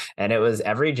Columbia. And it was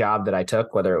every job that I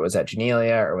took, whether it was at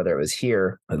Genelia or whether it was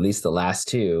here, at least the last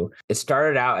 2, it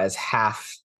started out as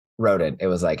half rodent. It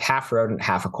was like half rodent,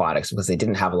 half aquatics because they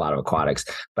didn't have a lot of aquatics.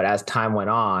 But as time went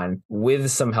on, with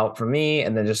some help from me,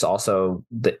 and then just also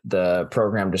the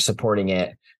program just supporting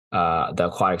it, the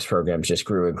aquatics programs just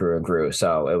grew and grew and grew.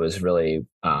 So it was really,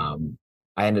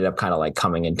 I ended up kind of like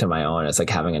coming into my own. It's like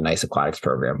having a nice aquatics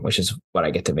program, which is what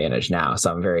I get to manage now.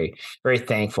 So I'm very, very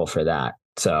thankful for that.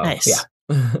 So nice. Yeah.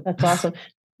 That's awesome.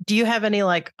 Do you have any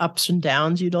like ups and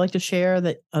downs you'd like to share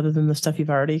that other than the stuff you've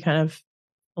already kind of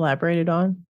elaborated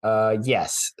on?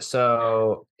 Yes.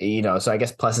 So, so I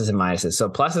guess pluses and minuses. So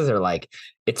pluses are like,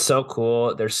 it's so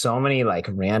cool. There's so many like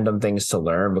random things to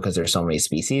learn because there's so many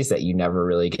species that you never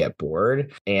really get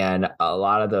bored. And a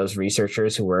lot of those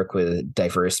researchers who work with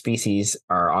diverse species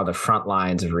are on the front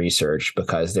lines of research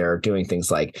because they're doing things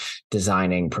like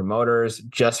designing promoters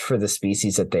just for the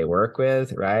species that they work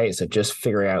with, right? So just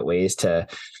figuring out ways to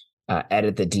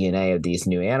edit the DNA of these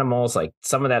new animals. Like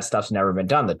some of that stuff's never been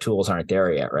done. The tools aren't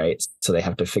there yet, right? So they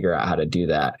have to figure out how to do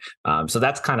that. So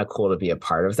that's kind of cool to be a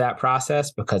part of that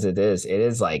process because it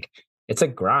is like, it's a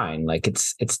grind. Like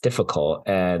it's difficult.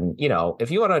 And,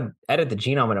 if you want to edit the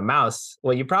genome in a mouse,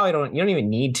 well, you don't even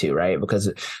need to, right?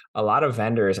 Because a lot of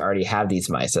vendors already have these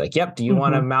mice. They're like, yep, do you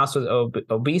want a mouse with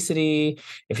obesity?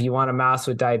 If you want a mouse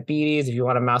with diabetes, if you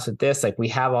want a mouse with this, like we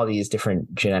have all these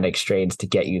different genetic strains to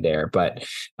get you there. But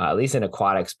at least in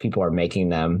aquatics, people are making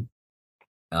them.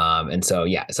 And so,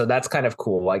 so that's kind of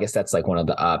cool. I guess that's like one of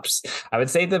the ups. I would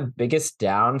say the biggest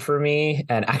down for me,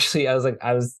 and actually I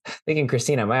was thinking,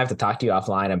 Christina, I might have to talk to you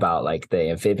offline about like the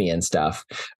amphibian stuff,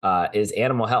 is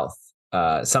animal health.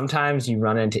 Sometimes you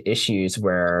run into issues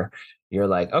where you're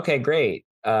like, okay, great.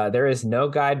 There is no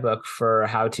guidebook for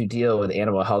how to deal with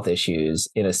animal health issues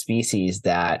in a species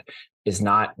that is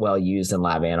not well used in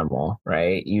lab animal,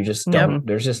 right? You just don't,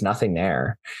 there's just nothing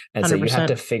there. And 100%. So you have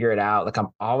to figure it out. Like I'm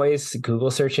always Google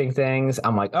searching things.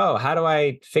 I'm like, oh, how do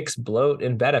I fix bloat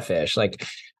in betta fish? Like,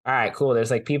 all right, cool.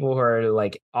 There's like people who are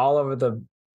like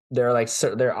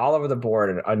they're all over the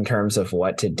board in terms of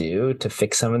what to do to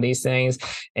fix some of these things.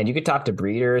 And you could talk to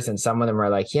breeders and some of them are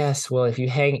like, yes, well, if you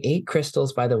hang 8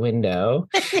 crystals by the window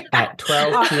at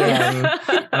 12 p.m.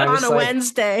 on a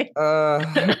Wednesday. All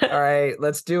right,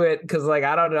 let's do it. Cause like,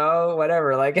 I don't know,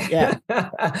 whatever. Like, yeah.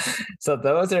 So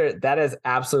that is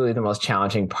absolutely the most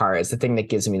challenging part. It's the thing that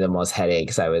gives me the most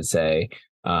headaches, I would say.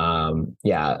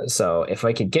 So if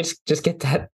I could just get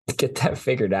that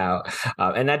figured out,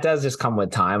 and that does just come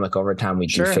with time. Like over time we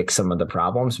do fix some of the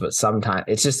problems, but sometimes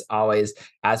it's just always,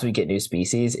 as we get new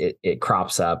species, it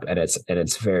crops up and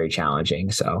it's very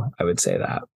challenging. So I would say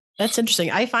that. That's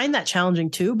interesting. I find that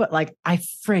challenging too, but like I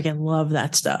friggin' love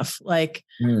that stuff. Like,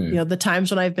 the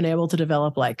times when I've been able to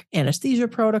develop like anesthesia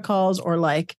protocols or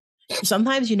like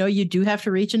sometimes, you do have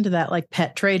to reach into that like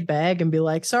pet trade bag and be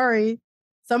like, sorry,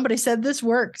 somebody said this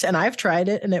worked and I've tried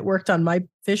it and it worked on my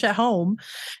fish at home.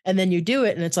 And then you do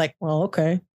it and it's like, well,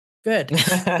 okay, good.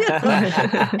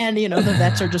 And, the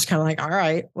vets are just kind of like, all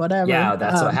right, whatever. Yeah,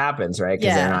 that's what happens, right?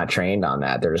 Because they're not trained on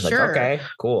that. They're just like, okay,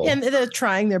 cool. And they're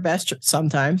trying their best.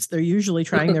 Sometimes they're usually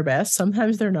trying their best.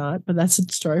 Sometimes they're not, but that's a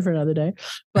story for another day.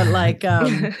 But like,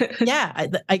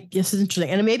 I guess it's interesting.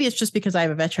 And maybe it's just because I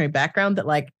have a veterinary background that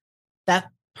like that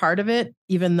part of it,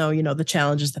 even though, the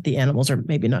challenges that the animals are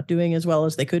maybe not doing as well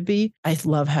as they could be. I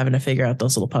love having to figure out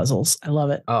those little puzzles. I love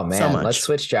it. Oh man, so much. Let's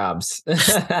switch jobs. I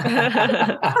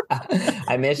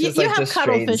mean, it's just you like have just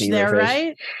cuttlefish there,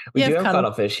 right? We do have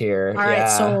cuttlefish here. All right,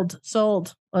 sold.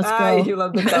 Let's go. You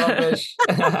love the cuttlefish.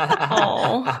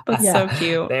 Oh, that's so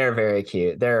cute. They're very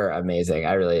cute. They're amazing.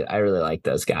 I really like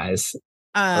those guys.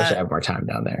 I wish I had more time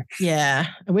down there. Yeah.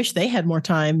 I wish they had more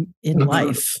time in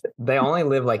life. They only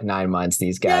live like 9 months,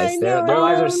 these guys. Their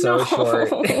lives are so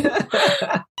short.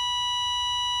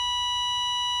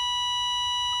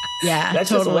 Yeah, that's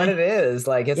totally. just what it is.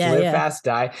 Like it's live fast,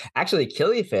 die. Actually,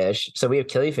 killifish. So we have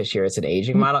killifish here. It's an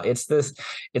aging model. It's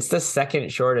the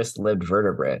second shortest lived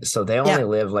vertebrate. So they only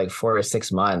live like 4 to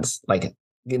 6 months. Like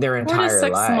their entire 4 to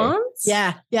 6 life. months?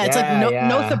 Yeah. It's like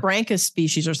Nothobranchus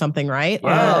species or something, right?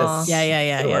 Yes.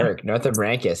 Yeah.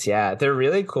 Nothobranchus. Yeah. They're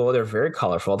really cool. They're very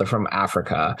colorful. They're from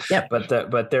Africa. Yep.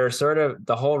 But they're sort of,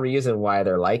 the whole reason why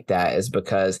they're like that is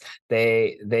because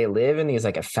they live in these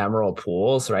like ephemeral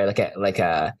pools, right?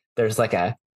 There's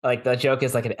like the joke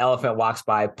is like an elephant walks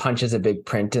by, punches a big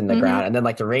print in the ground, and then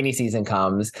like the rainy season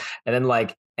comes, and then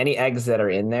like any eggs that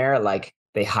are in there, like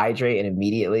they hydrate and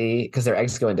immediately, because their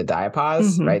eggs go into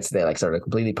diapause, right? So they like sort of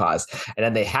completely pause, and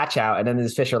then they hatch out, and then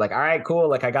these fish are like, all right, cool.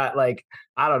 Like I got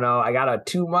a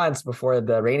 2 months before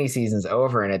the rainy season's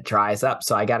over and it dries up.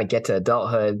 So I got to get to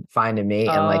adulthood, find a mate,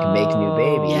 and like make new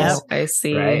babies. Yeah, I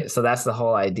see. Right. So that's the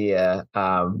whole idea.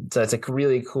 So it's a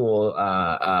really cool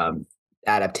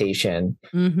adaptation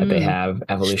that they have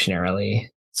evolutionarily.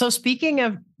 So speaking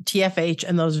of TFH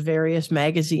and those various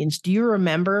magazines, do you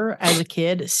remember as a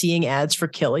kid seeing ads for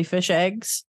killifish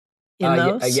eggs in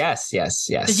those? Yes.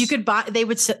 Because you could buy,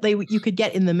 you could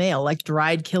get in the mail like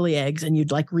dried killie eggs, and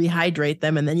you'd like rehydrate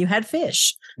them, and then you had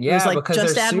fish. Yeah, it was like, because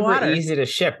just they're add super water. easy to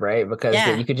ship, right? Because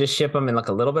you could just ship them in like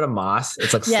a little bit of moss.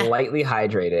 It's like slightly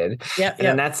hydrated. Yep. And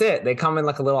then that's it. They come in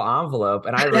like a little envelope.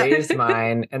 And I raised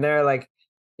mine, and they're like,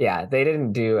 yeah, they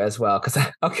didn't do as well.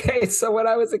 So when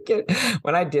I was a kid,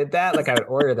 when I did that, like I would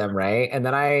order them, right? And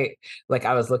then I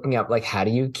was looking up, like, how do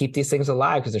you keep these things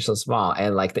alive? Because they're so small.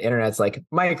 And like the internet's like,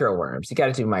 microworms. You got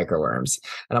to do microworms.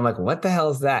 And I'm like, what the hell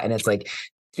is that? And it's like,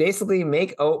 basically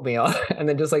make oatmeal and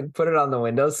then just like put it on the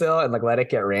windowsill and like let it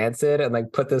get rancid and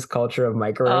like put this culture of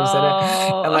microworms in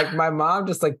it. And like my mom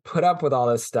just like put up with all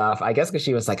this stuff, I guess, because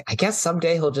she was like, I guess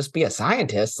someday he'll just be a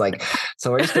scientist. Like,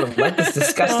 so we're just gonna let this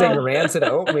disgusting rancid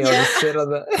oatmeal just sit on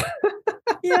the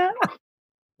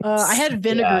I had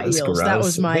vinegar eels. Gross. That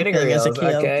was my vinegar thing eels, as a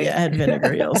kid. okay. Yeah, I had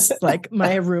vinegar eels. Like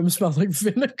my room smelled like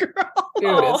vinegar.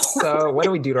 Dude, it's so, what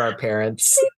do we do to our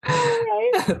parents?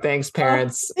 Thanks,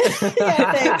 parents.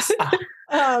 Thanks.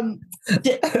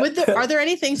 Are there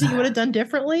any things that you would have done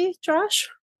differently, Josh?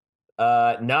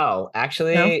 No,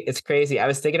 actually, It's crazy. I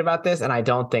was thinking about this and I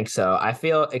don't think so. I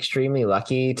feel extremely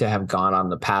lucky to have gone on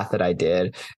the path that I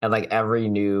did. And like every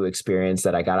new experience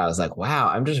that I got, I was like, wow,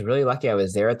 I'm just really lucky. I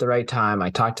was there at the right time.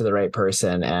 I talked to the right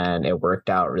person and it worked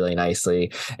out really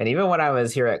nicely. And even when I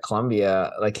was here at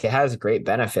Columbia, like it has great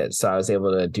benefits. So I was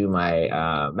able to do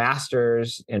my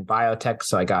master's in biotech.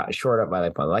 So I got shored up by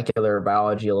like molecular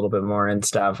biology a little bit more and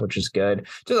stuff, which is good.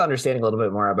 Just understanding a little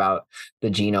bit more about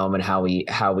the genome and how we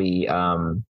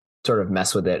sort of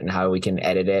mess with it and how we can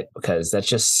edit it, because that's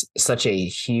just such a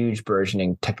huge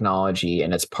burgeoning technology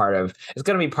and it's going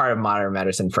to be part of modern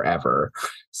medicine forever.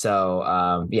 So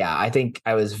I think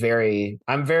I'm very,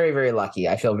 very lucky.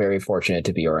 I feel very fortunate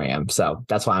to be where I am. So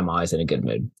that's why I'm always in a good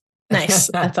mood. Nice.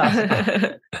 That's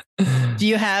awesome. Do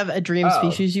you have a dream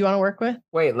species you want to work with?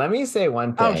 Wait, let me say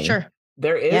one thing. Oh, sure.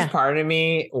 There is part of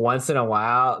me once in a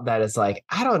while that is like,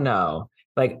 I don't know.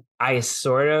 Like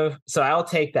so I'll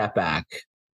take that back.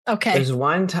 Okay. There's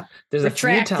a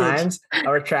few times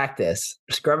I'll retract this,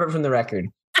 scrub it from the record.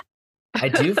 I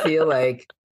do feel like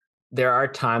there are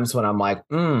times when I'm like,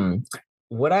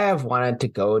 would I have wanted to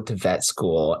go to vet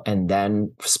school and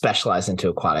then specialize into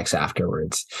aquatics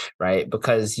afterwards? Right.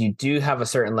 Because you do have a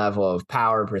certain level of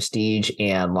power, prestige,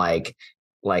 and like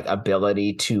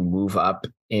ability to move up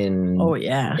in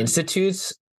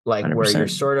institutes. Like 100%. Where you're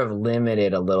sort of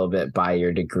limited a little bit by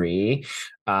your degree.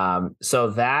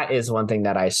 So that is one thing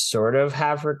that I sort of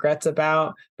have regrets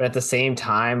about. But at the same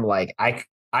time, like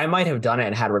I might have done it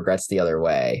and had regrets the other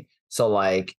way. So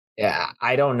like, yeah,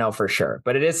 I don't know for sure.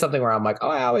 But it is something where I'm like,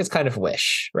 I always kind of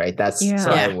wish, right?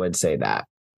 I would say that,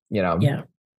 Yeah.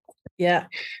 Yeah,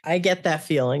 I get that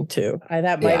feeling too.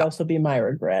 That might also be my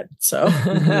regret. So,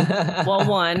 well,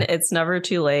 one, it's never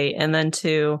too late. And then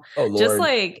two, just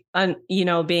like,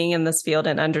 being in this field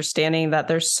and understanding that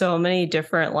there's so many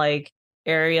different like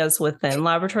areas within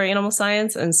laboratory animal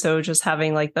science. And so just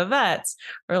having like the vets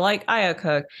or like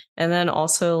Ayacook, and then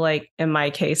also like in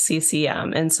my case,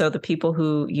 CCM. And so the people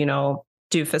who,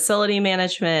 do facility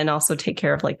management and also take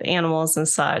care of like the animals and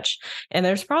such. And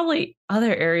there's probably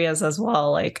other areas as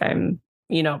well, like I'm,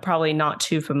 probably not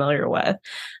too familiar with,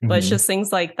 but it's just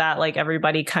things like that. Like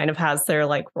everybody kind of has their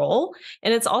like role,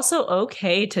 and it's also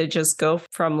okay to just go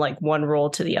from like one role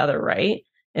to the other. Right.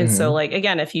 And so like,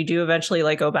 again, if you do eventually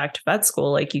like go back to vet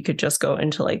school, like you could just go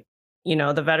into like,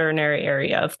 the veterinary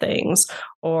area of things.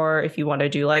 Or if you want to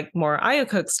do like more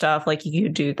Ayacook stuff, like you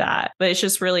could do that. But it's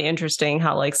just really interesting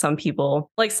how like some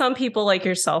people like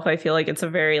yourself, I feel like it's a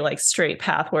very like straight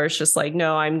path where it's just like,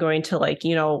 no, I'm going to like,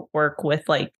 work with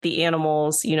like the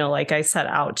animals, like I set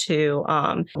out to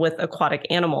with aquatic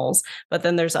animals. But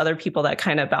then there's other people that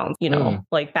kind of bounce,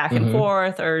 like back and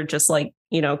forth, or just like,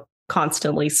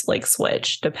 constantly like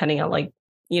switch depending on like,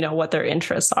 what their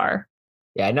interests are.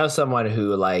 Yeah, I know someone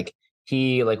who like,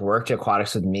 he like worked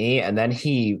aquatics with me, and then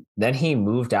he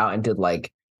moved out and did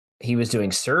like, he was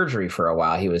doing surgery for a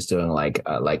while. He was doing like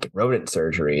rodent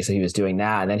surgery. So he was doing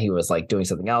that, and then he was like doing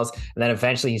something else. And then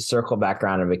eventually he circled back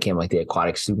around and became like the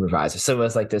aquatic supervisor. So it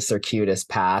was like this circuitous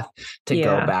path to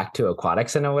go back to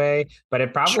aquatics in a way, but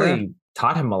it probably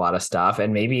taught him a lot of stuff,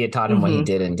 and maybe it taught him what he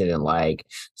did and didn't like.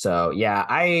 So yeah,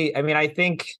 I mean, I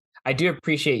think I do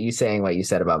appreciate you saying what you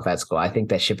said about vet school. I think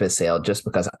that ship has sailed just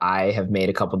because I have made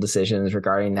a couple decisions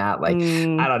regarding that. Like,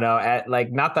 I don't know,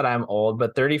 not that I'm old,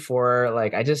 but 34,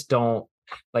 like I just don't,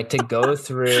 like to go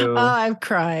through. I'm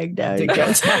crying now. To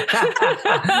go,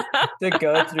 to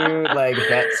go through like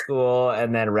vet school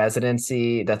and then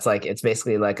residency. That's like, it's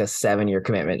basically like a 7-year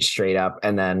commitment straight up.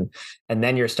 And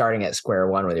then you're starting at square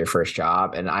one with your first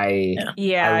job. And I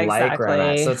like where I'm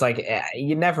at. So it's like,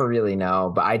 you never really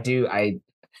know, but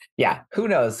who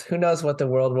knows what the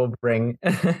world will bring.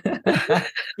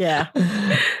 Yeah.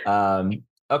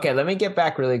 Okay, let me get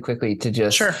back really quickly to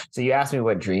just, Sure. So you asked me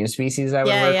what dream species I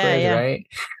would work with,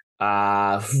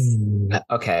 right?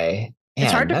 Okay. Man,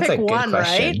 it's hard to that's pick a good one,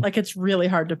 question. right? Like it's really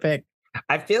hard to pick.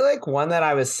 I feel like one that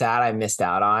I was sad I missed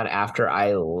out on after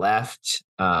I left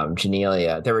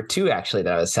Genelia. There were 2 actually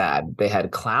that I was sad. They had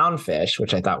clownfish,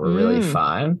 which I thought were really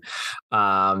fun.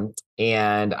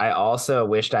 And I also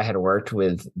wished I had worked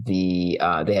with they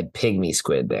had pygmy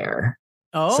squid there.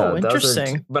 Oh, so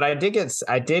interesting. But I did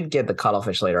get the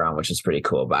cuttlefish later on, which is pretty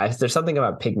cool. But there's something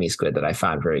about pygmy squid that I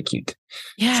found very cute.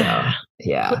 Yeah. So,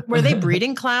 yeah. Were they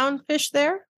breeding clownfish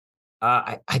there?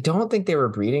 I don't think they were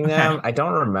breeding them. Okay. I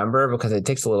don't remember because it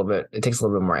takes a little bit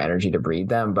more energy to breed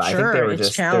them, but I think they were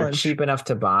they're cheap enough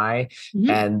to buy.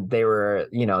 And they were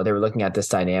looking at this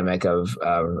dynamic of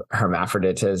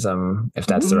hermaphroditism, if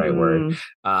that's the right word.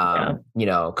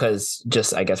 Because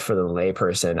just, I guess for the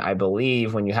layperson, I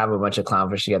believe when you have a bunch of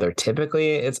clownfish together,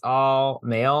 typically it's all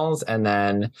males and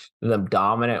then the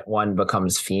dominant one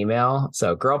becomes female.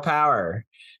 So girl power.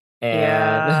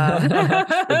 And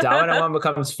the dominant one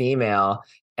becomes female.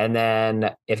 And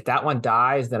then if that one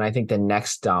dies, then I think the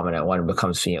next dominant one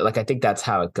becomes female. Like, I think that's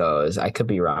how it goes. I could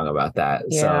be wrong about that.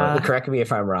 Yeah. So correct me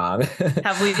if I'm wrong.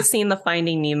 Have we seen the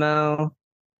Finding Nemo?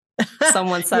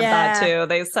 Someone said that too.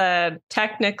 They said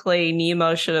technically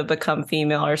Nemo should have become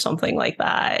female or something like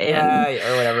that.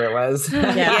 Or whatever it was.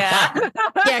 Yeah.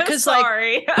 Because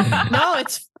sorry. No,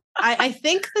 I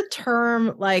think the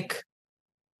term like,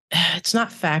 it's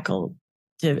not facultative.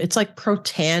 It's like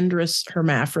protandrous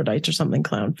hermaphrodites or something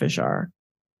clownfish are.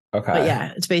 Okay. But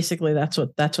yeah, it's basically that's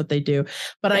what they do.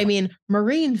 But I mean,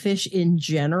 marine fish in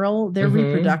general, their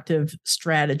reproductive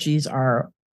strategies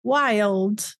are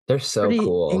wild. They're so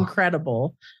cool.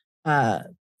 Incredible.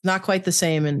 Not quite the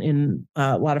same in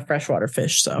a lot of freshwater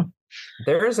fish. So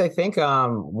there's, I think,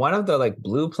 one of the like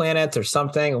blue planets or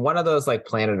something, one of those like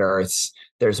planet Earths,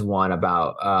 there's one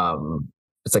about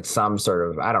it's like some sort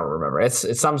of, I don't remember.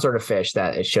 It's some sort of fish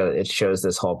that it shows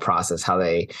this whole process, how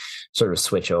they sort of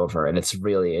switch over, and it's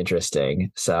really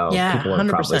interesting. So people have 100%.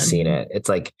 probably seen it. It's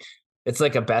like it's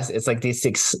like these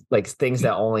 6 like things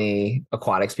that only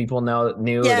aquatics people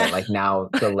knew that like now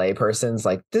the lay person's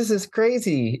like, this is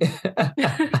crazy.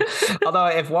 Although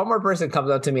if one more person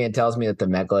comes up to me and tells me that the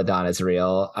megalodon is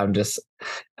real, I'm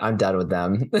done with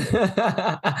them.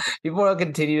 People will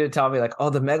continue to tell me like, oh,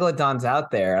 the megalodon's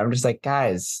out there. I'm just like,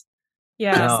 guys.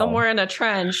 Yeah, somewhere in a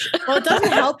trench. Well, it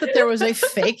doesn't help that there was a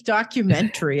fake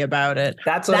documentary about it.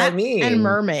 That's what I mean. And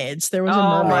mermaids. There was a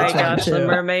mermaid. mermaid. Oh my gosh, the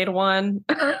mermaid one.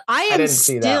 I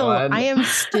am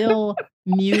still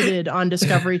muted on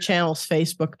Discovery Channel's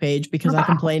Facebook page because I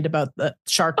complained about the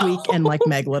Shark Week and like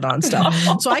megalodon stuff.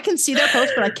 So I can see their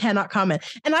post, but I cannot comment.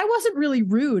 And I wasn't really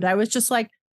rude. I was just like,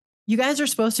 you guys are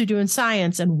supposed to be doing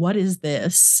science, and what is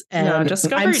this? And no,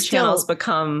 Discovery Channel's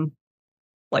become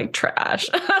like trash.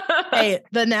 Hey,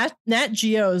 the Nat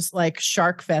Geo's like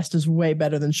Shark Fest is way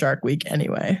better than Shark Week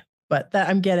anyway. But that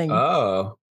I'm getting.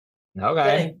 Oh,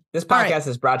 okay. This podcast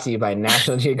is brought to you by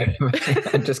National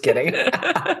Geographic. I'm just kidding.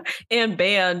 And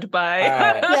banned by.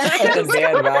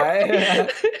 Banned by.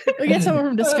 We get someone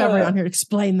from Discovery on here to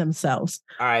explain themselves.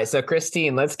 All right. So,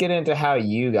 Christine, let's get into how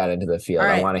you got into the field.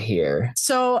 Right. I want to hear.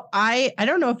 So I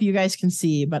don't know if you guys can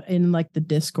see, but in like the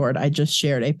Discord, I just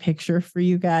shared a picture for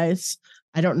you guys.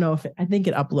 I don't know I think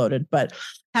it uploaded, but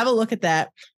have a look at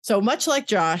that. So much like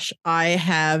Josh, I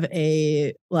have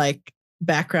a like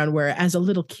background where as a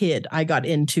little kid, I got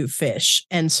into fish.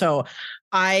 And so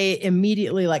I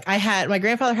immediately my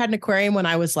grandfather had an aquarium when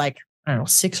I was like, I don't know,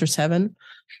 6 or 7.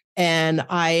 And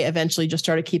I eventually just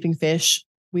started keeping fish.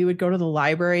 We would go to the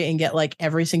library and get like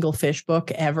every single fish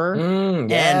book ever.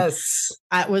 Yes.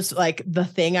 And that was like the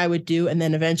thing I would do. And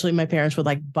then eventually my parents would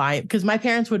like because my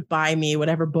parents would buy me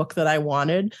whatever book that I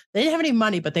wanted. They didn't have any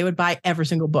money, but they would buy every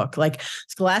single book, like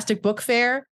Scholastic Book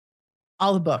Fair,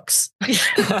 all the books,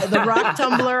 the rock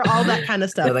tumbler, all that kind of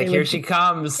stuff. They're like, here she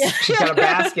comes. She's got a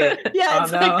basket.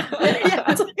 It's like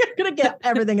I'm going to get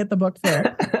everything at the book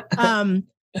fair.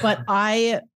 But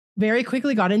I very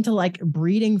quickly got into like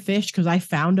breeding fish because I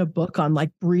found a book on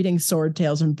like breeding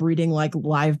swordtails and breeding like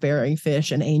live bearing fish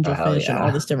and angelfish and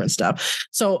all this different stuff.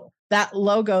 So that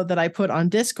logo that I put on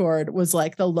Discord was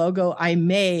like the logo I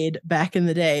made back in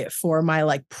the day for my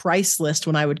like price list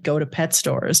when I would go to pet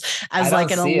stores as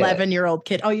like an 11-year-old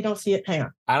kid. Oh, you don't see it? Hang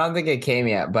on. I don't think it came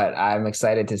yet, but I'm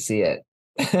excited to see it.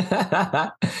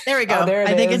 There we go. Oh, there it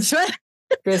I think is. it's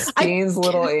Christine's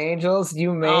Little Angels.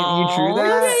 You drew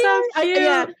that? So cute.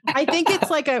 yeah, I think it's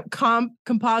like a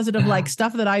composite of like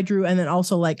stuff that I drew and then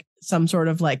also like some sort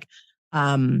of like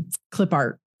clip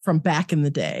art from back in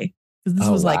the day. Because this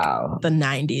was like the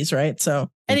 90s, right?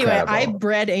 So anyway, Incredible. I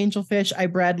bred angelfish. I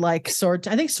bred like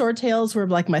I think swordtails were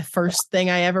like my first thing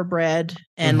I ever bred.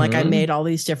 And like I made all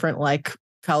these different like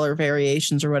color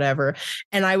variations or whatever.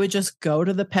 And I would just go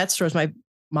to the pet stores. My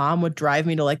mom would drive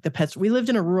me to like the pets. We lived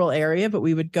in a rural area, but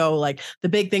we would go like the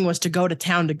big thing was to go to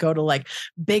town to go to like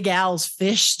Big Al's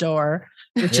fish store,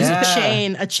 which is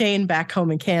a chain back home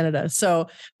in Canada. So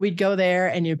we'd go there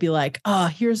and you'd be like, oh,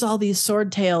 here's all these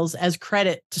swordtails as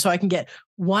credit so I can get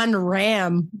one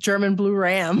ram, German blue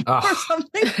ram or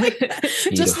something like that.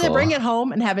 Just to bring it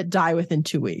home and have it die within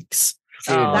 2 weeks.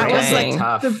 Dude, that was like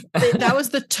tough. that was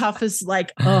the toughest,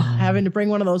 like having to bring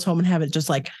one of those home and have it just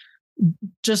like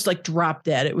drop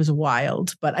dead. It was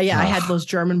wild. But I had those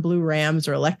German blue rams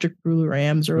or electric blue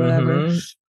rams or whatever.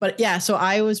 But yeah, so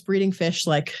I was breeding fish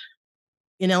like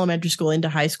in elementary school into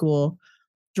high school,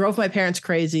 drove my parents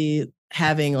crazy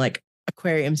having like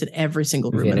aquariums in every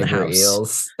single room in the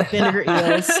house. Vinegar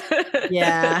eels.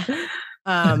 Yeah.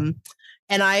 And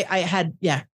I had,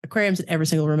 aquariums in every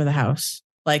single room of the house.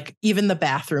 Like even the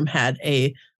bathroom had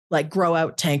a like grow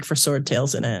out tank for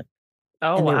swordtails in it.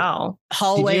 Oh, wow.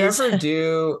 Hallways. Did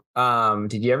you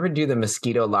ever do the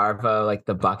mosquito larva, like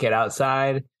the bucket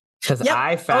outside? Because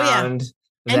I found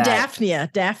and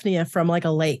Daphnia from like a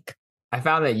lake. I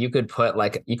found that you could put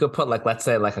like let's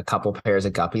say like a couple pairs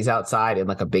of guppies outside in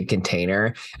like a big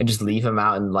container and just leave them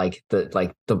out in like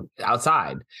the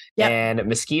outside. Yep. And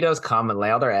mosquitoes come and lay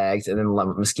all their eggs, and then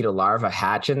mosquito larvae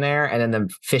hatch in there, and then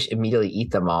the fish immediately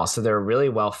eat them all. So they're really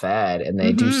well fed and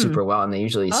they do super well, and they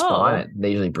usually spawn it.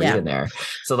 They usually breed in there.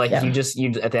 So like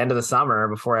you at the end of the summer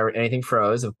before anything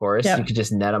froze, of course, you could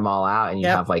just net them all out, and you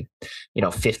have like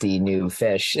 50 new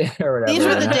fish or whatever. These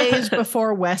were the days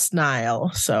before West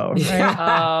Nile. So. Right?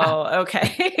 Oh,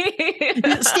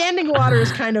 okay. Standing water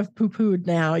is kind of poo-pooed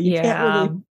now. You can't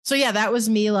really. So yeah, that was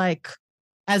me like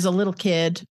as a little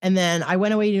kid. And then I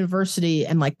went away to university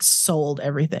and like sold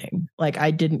everything. Like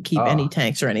I didn't keep any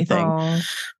tanks or anything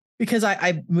because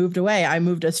I moved away. I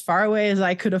moved as far away as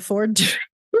I could afford to.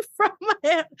 From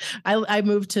I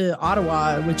moved to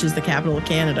Ottawa, which is the capital of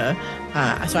Canada.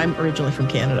 So I'm originally from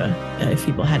Canada. If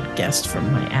people had guessed from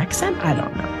my accent, I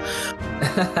don't know.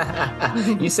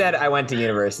 You said I went to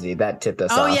university. That tipped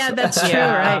us off. Oh yeah, that's true,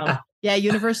 right? Yeah,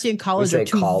 university and college are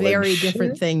two very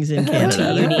different things in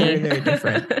Canada. They're very, very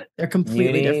different. They're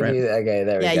completely different. Okay,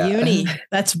 there we go. Yeah, uni.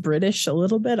 That's British a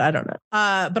little bit. I don't know.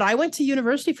 But I went to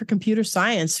university for computer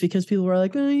science because people were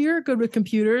like, "Oh, you're good with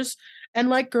computers." And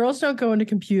like girls don't go into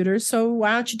computers, so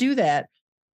why don't you do that?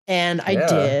 And I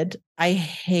did. I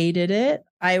hated it.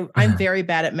 I'm very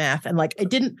bad at math, and like I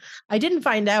didn't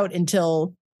find out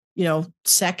until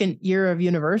second year of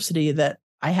university that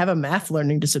I have a math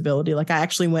learning disability. Like I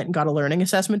actually went and got a learning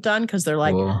assessment done because they're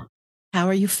like, "How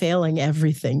are you failing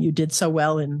everything? You did so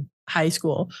well in high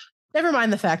school." Never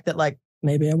mind the fact that like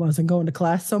maybe I wasn't going to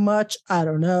class so much. I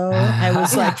don't know. I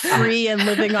was like free and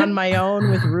living on my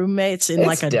own with roommates in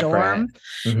like a dorm.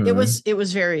 It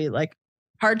was very like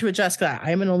hard to adjust because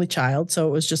I'm an only child. So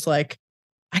it was just like,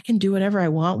 I can do whatever I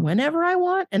want, whenever I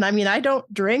want. And I mean, I don't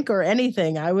drink or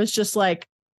anything. I was just like,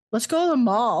 let's go to the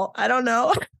mall. I don't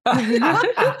know.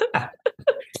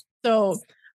 So,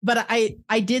 but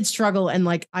I did struggle, and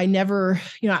like I never,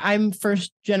 I'm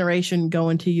first generation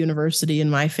going to university in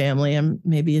my family, and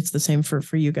maybe it's the same for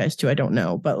you guys too. I don't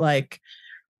know, but like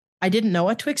I didn't know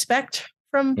what to expect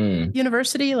from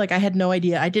university. Like I had no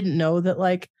idea. I didn't know that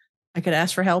like I could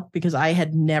ask for help because I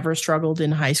had never struggled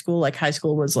in high school. Like high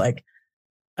school was like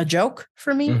a joke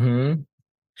for me,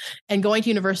 and going to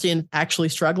university and actually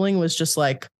struggling was just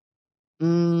like,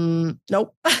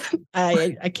 nope,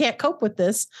 I can't cope with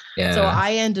this. Yeah. So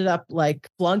I ended up like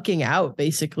flunking out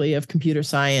basically of computer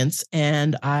science,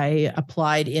 and I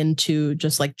applied into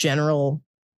just like general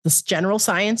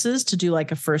sciences to do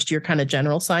like a first year kind of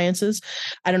general sciences.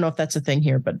 I don't know if that's a thing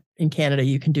here, but in Canada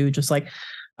you can do just like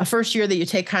a first year that you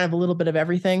take kind of a little bit of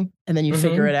everything and then you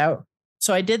figure it out.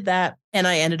 So I did that, and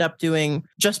I ended up doing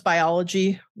just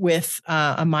biology with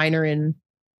a minor in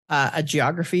a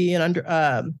geography and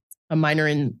a minor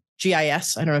in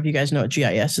GIS. I don't know if you guys know what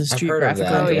GIS is.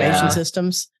 Geographical Information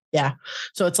Systems. Yeah.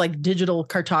 So it's like digital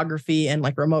cartography and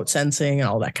like remote sensing and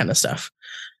all that kind of stuff.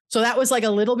 So that was like a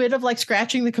little bit of like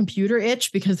scratching the computer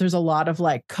itch because there's a lot of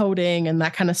like coding and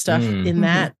that kind of stuff in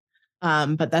that.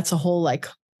 But that's a whole like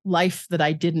life that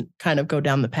I didn't kind of go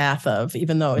down the path of,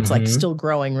 even though it's like still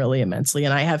growing really immensely.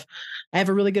 And I have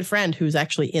a really good friend who's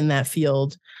actually in that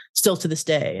field still to this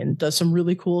day and does some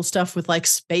really cool stuff with like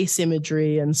space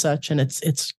imagery and such. And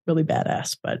it's really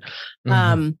badass. But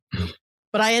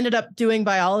I ended up doing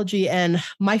biology, and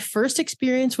my first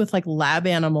experience with like lab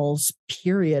animals,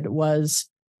 period, was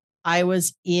I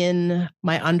was in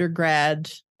my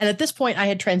undergrad. And at this point I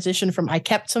had transitioned from, I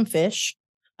kept some fish.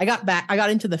 I got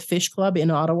into the fish club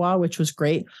in Ottawa, which was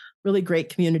great. Really great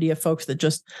community of folks that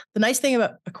just, the nice thing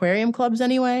about aquarium clubs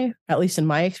anyway, at least in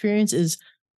my experience, is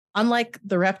unlike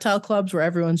the reptile clubs where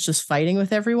everyone's just fighting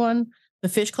with everyone, the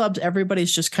fish clubs,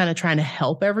 everybody's just kind of trying to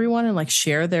help everyone and like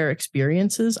share their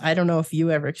experiences. I don't know if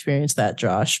you ever experienced that,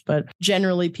 Josh, but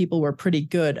generally people were pretty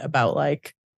good about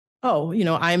like, oh,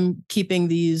 I'm keeping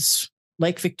these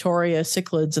Lake Victoria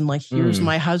cichlids and like, here's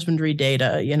my husbandry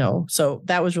data, so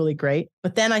that was really great.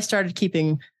 But then I started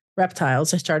keeping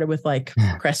reptiles. I started with like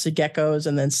crested geckos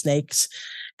and then snakes.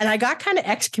 And I got kind of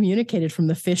excommunicated from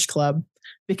the fish club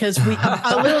because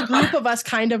a little group of us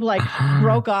kind of like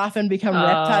broke off and become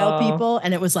reptile people.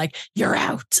 And it was like, you're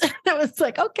out. I was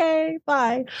like, okay,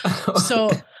 bye.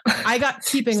 So I got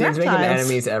keeping Steve's reptiles. making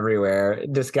enemies everywhere.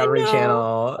 Discovery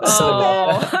Channel. So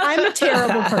bad. I'm a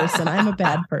terrible person. I'm a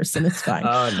bad person. It's fine.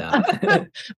 Oh no.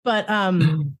 But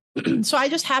so I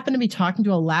just happened to be talking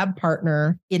to a lab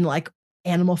partner in like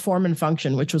animal form and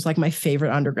function, which was like my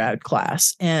favorite undergrad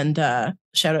class. And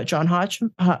shout out John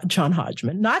Hodgman,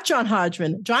 not John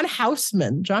Hodgman, John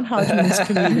Houseman. John Hodgman's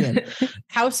comedian.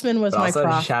 Houseman was my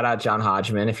prof. Shout out John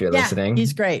Hodgman if you're listening.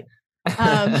 He's great.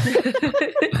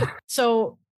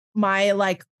 So my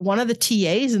like one of the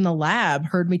TAs in the lab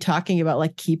heard me talking about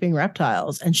like keeping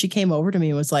reptiles, and she came over to me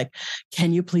and was like,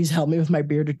 "Can you please help me with my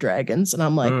bearded dragons?" And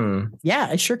I'm like, "Yeah,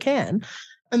 I sure can."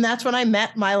 And that's when I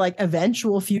met my like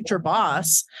eventual future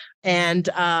boss and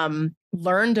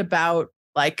learned about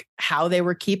like how they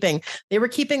were keeping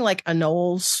like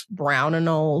anoles, brown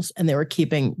anoles, and they were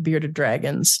keeping bearded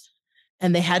dragons.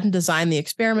 And they hadn't designed the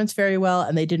experiments very well,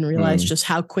 and they didn't realize just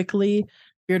how quickly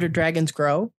bearded dragons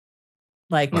grow,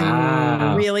 like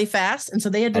really fast. And so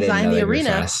they had designed the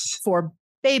arena for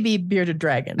baby bearded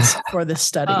dragons for this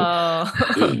study.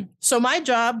 So my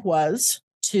job was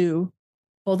to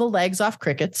pull the legs off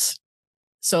crickets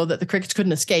so that the crickets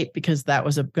couldn't escape, because that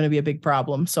was going to be a big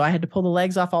problem. So I had to pull the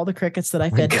legs off all the crickets that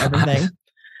I fed to everything.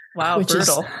 Wow, which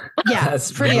brutal.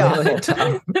 That's pretty really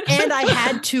awful. And I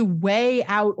had to weigh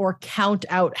out or count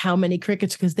out how many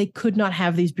crickets, because they could not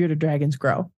have these bearded dragons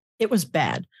grow. It was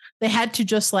bad. They had to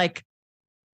just like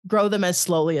grow them as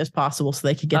slowly as possible so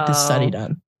they could get this study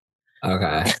done.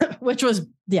 Okay. Which was,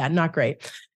 not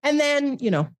great. And then,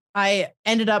 I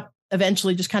ended up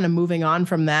eventually just kind of moving on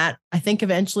from that. I think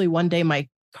eventually one day my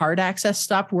card access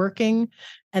stopped working.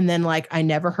 And then like I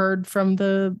never heard from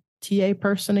the TA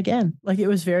person again. Like it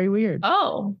was very weird.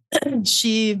 Oh.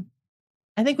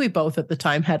 I think we both at the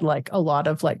time had like a lot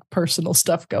of like personal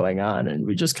stuff going on, and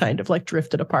we just kind of like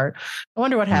drifted apart. I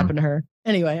wonder what happened to her.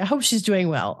 Anyway, I hope she's doing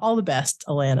well. All the best,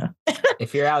 Alana.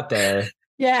 If you're out there.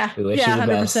 Yeah. We wish you the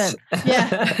 100%. best.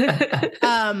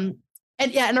 Yeah.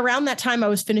 And around that time I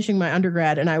was finishing my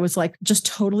undergrad, and I was like just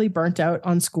totally burnt out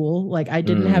on school. Like I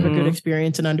didn't have a good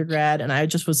experience in undergrad. And I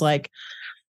just was like,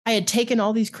 I had taken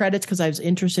all these credits because I was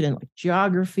interested in like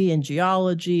geography and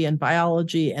geology and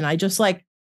biology. And I just like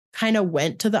kind of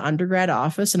went to the undergrad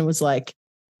office and was like,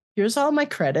 here's all my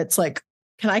credits. Like,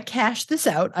 can I cash this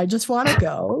out? I just want to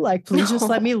go. Like, please just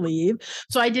let me leave.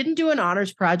 So I didn't do an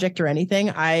honors project or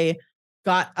anything. I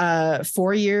got a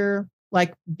 4-year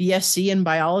like BSc in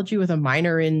biology with a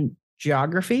minor in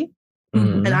geography.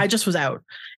 And I just was out.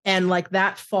 And like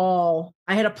that fall,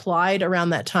 I had applied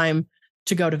around that time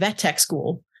to go to vet tech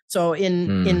school. So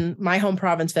in my home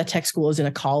province, vet tech school is in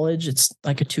a college. It's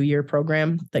like a 2-year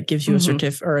program that gives you a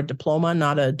certificate or a diploma,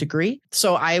 not a degree.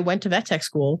 So I went to vet tech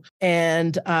school,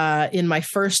 and it's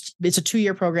a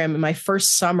 2-year program. In my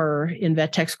first summer in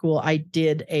vet tech school, I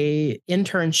did a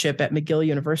internship at McGill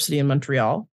University in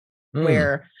Montreal,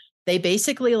 where they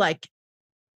basically like,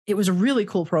 it was a really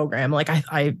cool program. Like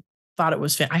I thought it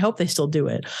was I hope they still do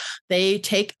it. They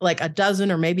take like a dozen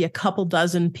or maybe a couple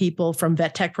dozen people from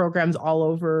vet tech programs all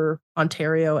over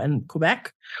Ontario and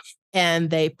Quebec, and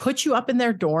they put you up in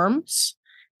their dorms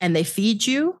and they feed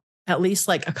you at least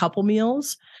like a couple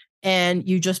meals, and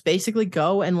you just basically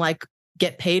go and like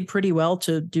get paid pretty well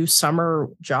to do summer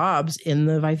jobs in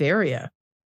the vivaria.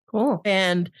 Cool.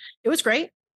 And it was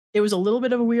great. It was a little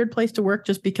bit of a weird place to work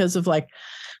just because of like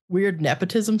weird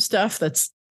nepotism stuff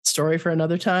that's story for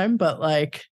another time. But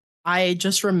like, I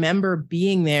just remember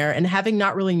being there and having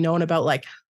not really known about like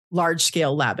large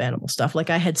scale lab animal stuff. Like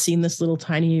I had seen this little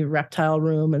tiny reptile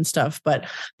room and stuff, but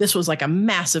this was like a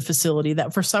massive facility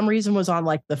that for some reason was on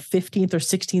like the 15th or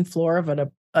 16th floor of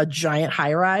a giant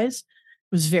high rise.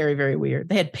 It was very, very weird.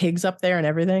 They had pigs up there and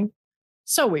everything.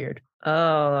 So weird.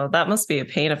 Oh, that must be a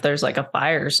pain if there's like a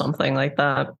fire or something like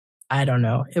that. I don't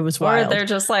know. It was wild. Or they're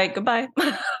just like, goodbye.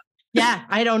 Yeah,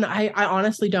 I don't know. I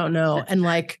honestly don't know. And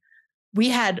like we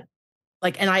had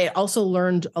like, and I also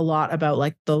learned a lot about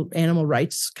like the animal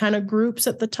rights kind of groups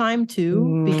at the time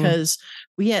too, because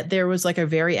there was like a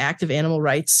very active animal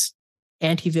rights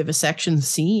anti-vivisection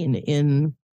scene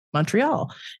in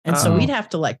Montreal. And so we'd have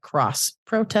to like cross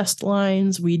protest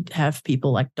lines. We'd have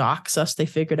people like dox us. They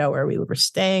figured out where we were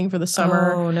staying for the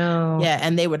summer. Oh no. Yeah.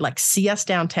 And they would like see us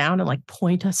downtown and like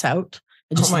point us out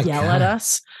and just yell at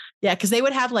us. Yeah. Cause they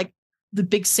would have like the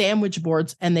big sandwich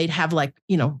boards and they'd have like,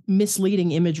 you know,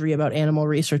 misleading imagery about animal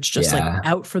research, just like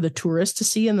out for the tourists to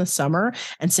see in the summer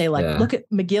and say like, look at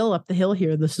McGill up the hill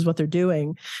here. This is what they're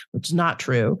doing, which is not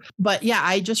true. But yeah,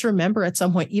 I just remember at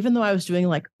some point, even though I was doing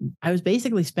like, I was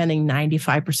basically spending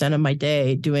 95% of my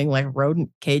day doing like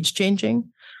rodent cage changing.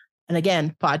 And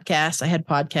again, podcasts, I had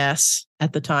podcasts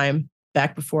at the time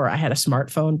back before I had a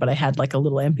smartphone, but I had like a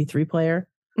little MP3 player.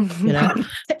 You know,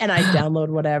 and I download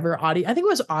whatever audio. I think it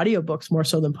was audiobooks more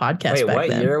so than podcasts. Wait, back what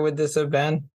then. year would this have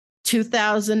been?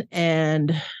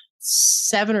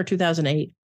 2007 or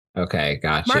 2008. Okay,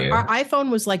 got you. Our iPhone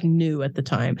was like new at the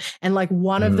time, and like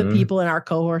one of the people in our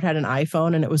cohort had an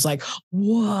iPhone, and it was like,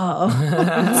 whoa,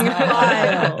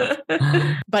 wild.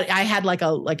 But I had like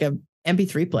a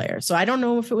MP3 player, so I don't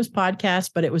know if it was podcasts,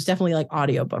 but it was definitely like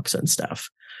audiobooks and stuff.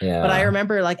 Yeah. But I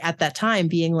remember like at that time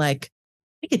being like,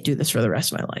 I could do this for the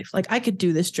rest of my life. Like I could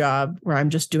do this job where I'm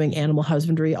just doing animal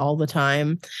husbandry all the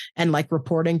time and like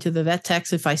reporting to the vet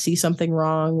techs if I see something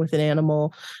wrong with an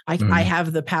animal. I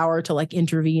have the power to like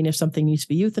intervene if something needs to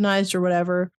be euthanized or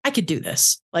whatever. I could do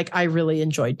this. Like I really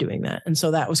enjoyed doing that. And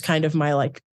so that was kind of my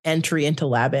like entry into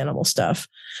lab animal stuff.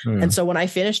 And so when I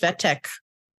finished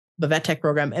the vet tech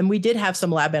program, and we did have some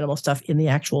lab animal stuff in the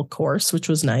actual course, which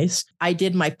was nice. I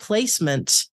did my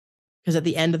placement because at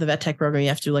the end of the vet tech program, you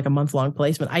have to do like a month-long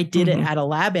placement. I did it at a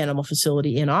lab animal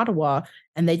facility in Ottawa,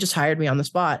 and they just hired me on the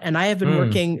spot. And I have been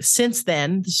working since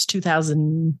then. This is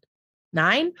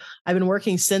 2009. I've been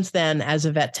working since then as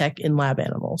a vet tech in lab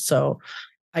animals. So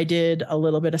I did a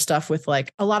little bit of stuff with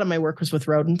like, a lot of my work was with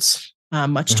rodents,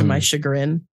 much to my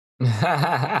chagrin.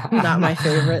 Not my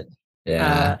favorite.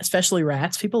 Yeah. Especially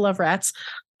rats. People love rats.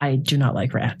 I do not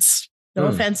like rats. No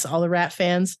offense, all the rat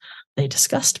fans. They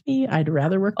disgust me. I'd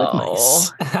rather work with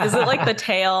mice. Is it like the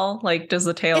tail? Like, does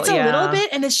the tail? It's a little bit,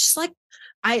 and it's just like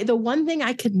the one thing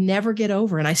I could never get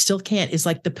over, and I still can't, is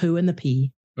like the poo and the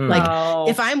pee. Like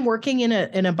if I'm working in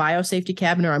a biosafety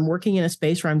cabin, or I'm working in a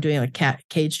space where I'm doing like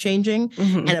cage changing,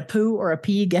 and a poo or a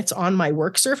pee gets on my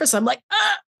work surface, I'm like,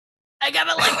 I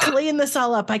gotta like clean this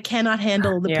all up. I cannot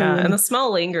handle the poo. And the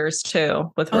smell lingers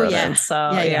too with rodents. So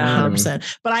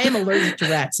 100%. But I am allergic to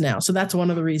rats now. So that's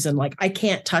one of the reasons, like I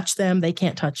can't touch them. They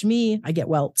can't touch me. I get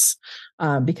welts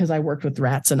because I worked with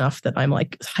rats enough that I'm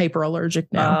like hyper allergic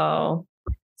now.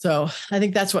 So I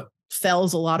think that's what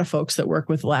fells a lot of folks that work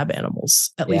with lab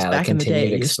animals, at least back in the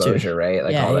day. Exposure, right?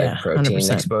 Like all that protein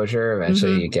 100%. Exposure.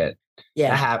 Eventually you get.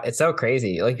 It's so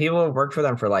crazy. Like people have worked for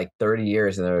them for like 30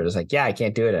 years and they're just like, I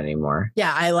can't do it anymore.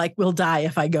 Yeah. I like will die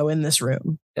if I go in this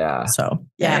room. Yeah. So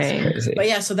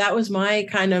but so that was my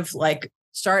kind of like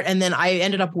start. And then I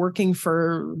ended up working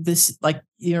for this like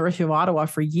University of Ottawa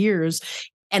for years.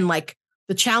 And like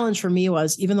the challenge for me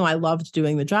was, even though I loved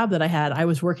doing the job that I had, I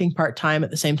was working part-time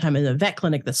at the same time in a vet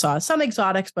clinic that saw some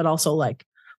exotics, but also like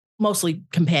mostly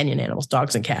companion animals,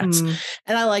 dogs and cats.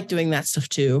 And I like doing that stuff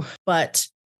too. But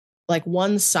like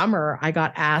one summer I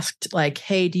got asked like,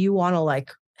 hey, do you want to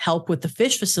like help with the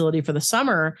fish facility for the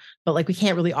summer? But like, we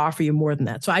can't really offer you more than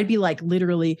that. So I'd be like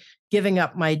literally giving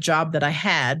up my job that I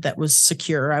had that was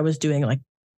secure. I was doing like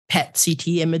pet CT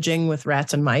imaging with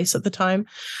rats and mice at the time.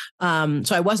 So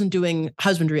I wasn't doing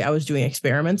husbandry. I was doing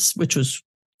experiments, which was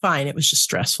fine. It was just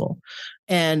stressful.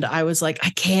 And I was like, I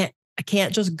can't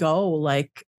just go.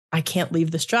 Like, I can't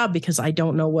leave this job because I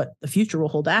don't know what the future will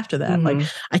hold after that. Like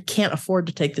I can't afford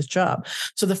to take this job.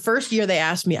 So the first year they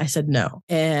asked me, I said no.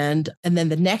 And then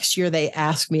the next year they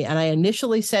asked me, and I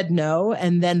initially said no.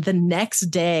 And then the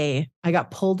next day I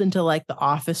got pulled into like the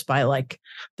office by like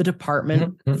the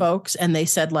department folks. And they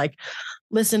said like,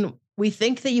 listen, we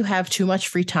think that you have too much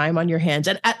free time on your hands.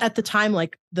 And at the time,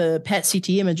 like the pet CT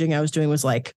imaging I was doing was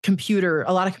like a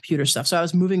lot of computer stuff. So I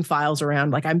was moving files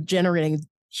around, like I'm generating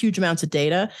huge amounts of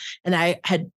data. And I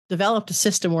had developed a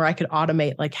system where I could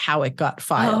automate like how it got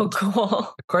filed. Oh,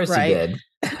 cool. Of course Right. you did.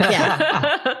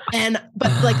 Yeah.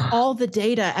 But like all the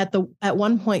data at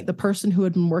one point, the person who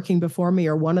had been working before me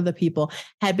or one of the people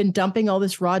had been dumping all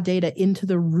this raw data into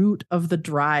the root of the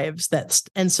drives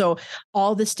and so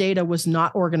all this data was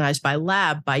not organized by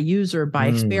lab, by user, by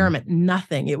experiment,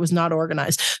 nothing. It was not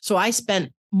organized. So I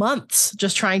spent months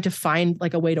just trying to find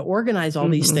like a way to organize all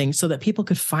these things so that people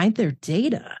could find their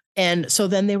data. And so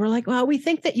then they were like, well, we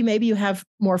think that you have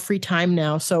more free time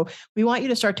now. So we want you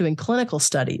to start doing clinical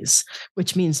studies,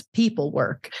 which means people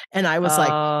work. And I was like,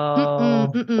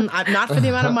 I'm not for the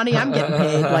amount of money I'm getting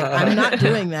paid. Like, I'm not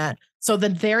doing that. So the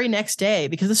very next day,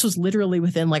 because this was literally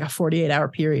within like a 48-hour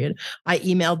period, I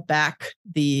emailed back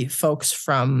the folks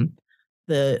from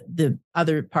the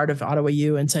other part of Ottawa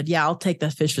U and said, yeah, I'll take the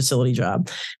fish facility job.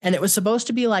 And it was supposed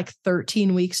to be like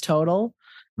 13 weeks total.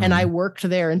 And I worked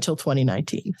there until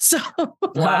 2019. So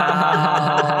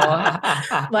wow.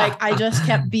 like I just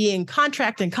kept being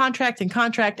contract.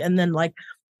 And then like,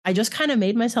 I just kind of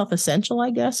made myself essential,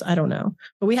 I guess. I don't know.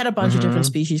 But we had a bunch of different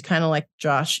species, kind of like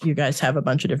Josh, you guys have a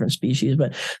bunch of different species,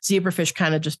 but zebrafish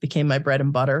kind of just became my bread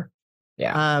and butter.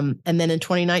 Yeah. And then in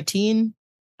 2019,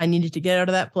 I needed to get out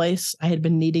of that place. I had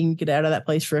been needing to get out of that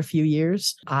place for a few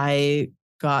years. I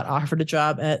got offered a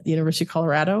job at the University of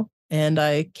Colorado and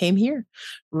I came here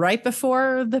right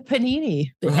before the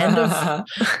panini, the end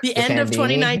of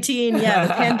 2019. Yeah,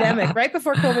 the pandemic, right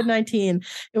before COVID-19.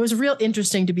 It was real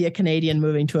interesting to be a Canadian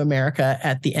moving to America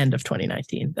at the end of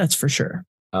 2019. That's for sure.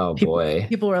 Oh, boy.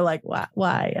 People were like,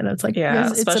 why? And it's like, yeah,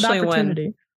 it's an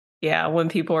opportunity. When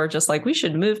people are just like, we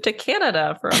should move to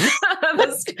Canada from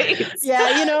the States.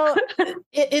 Yeah,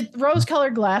 it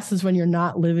rose-colored glasses when you're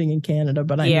not living in Canada,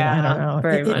 but I don't know.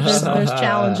 Very much so. There's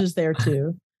challenges there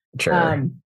too. Sure.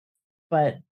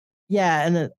 But yeah,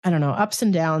 and I don't know, ups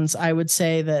and downs. I would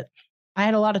say that I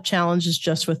had a lot of challenges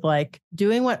just with like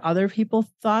doing what other people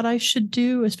thought I should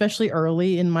do, especially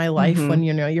early in my life when,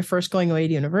 you're first going away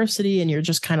to university and you're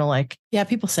just kind of like, yeah,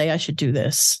 people say I should do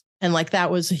this. And like,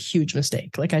 that was a huge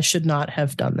mistake. Like I should not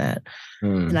have done that.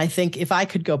 And I think if I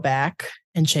could go back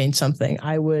and change something,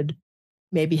 I would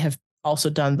maybe have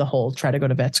also done the whole try to go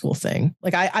to vet school thing.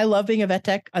 Like I love being a vet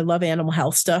tech. I love animal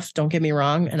health stuff. Don't get me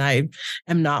wrong. And I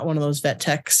am not one of those vet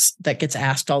techs that gets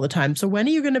asked all the time, so when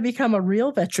are you going to become a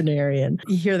real veterinarian?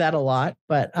 You hear that a lot,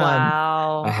 but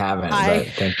wow. I haven't, but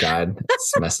thank God.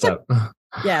 It's messed up.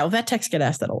 Yeah, well, vet techs get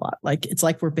asked that a lot. Like, it's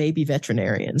like we're baby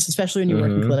veterinarians, especially when you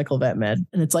work in clinical vet med.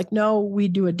 And it's like, no, we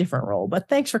do a different role, but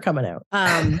thanks for coming out.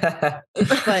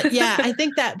 But yeah, I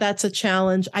think that's a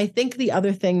challenge. I think the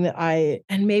other thing that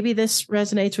and maybe this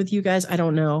resonates with you guys, I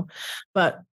don't know,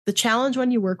 but the challenge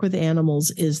when you work with animals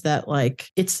is that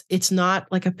like, it's not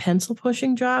like a pencil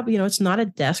pushing job, it's not a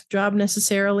desk job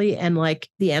necessarily. And like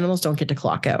the animals don't get to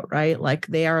clock out, right? Like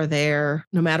they are there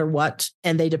no matter what.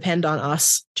 And they depend on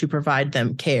us to provide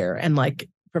them care and like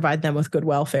provide them with good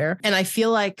welfare. And I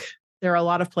feel like there are a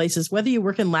lot of places, whether you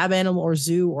work in lab animal or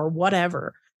zoo or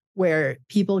whatever, where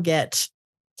people get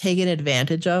taken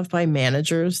advantage of by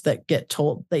managers that get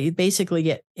told, they basically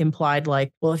get implied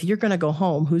like, well, if you're going to go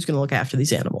home, who's going to look after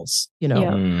these animals?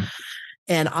 And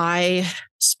I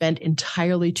spent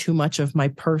entirely too much of my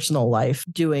personal life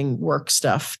doing work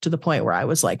stuff to the point where I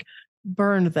was like,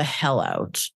 burned the hell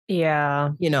out. Yeah.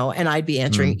 And I'd be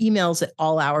answering emails at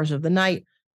all hours of the night.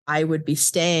 I would be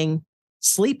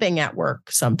sleeping at work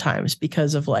sometimes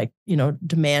because of like,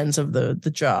 demands of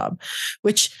the job,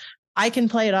 which I can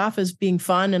play it off as being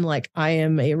fun. And like, I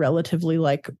am a relatively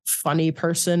like funny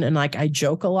person. And like, I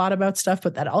joke a lot about stuff,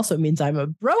 but that also means I'm a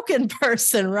broken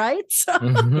person. Right. So,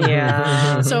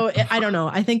 yeah. So I don't know.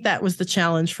 I think that was the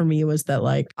challenge for me, was that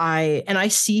like, I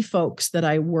see folks that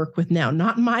I work with now,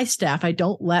 not my staff. I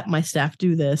don't let my staff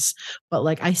do this, but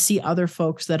like, I see other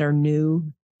folks that are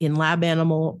new in lab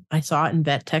animal. I saw it in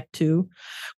vet tech too,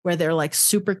 where they're like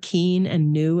super keen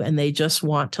and new, and they just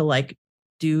want to like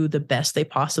do the best they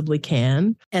possibly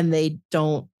can. And they're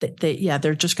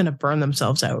just going to burn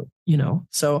themselves out,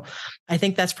 So I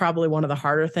think that's probably one of the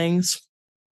harder things.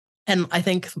 And I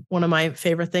think one of my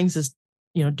favorite things is,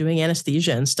 doing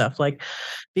anesthesia and stuff, like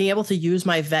being able to use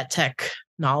my vet tech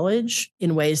knowledge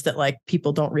in ways that like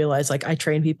people don't realize. Like I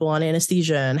train people on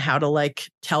anesthesia and how to like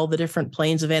tell the different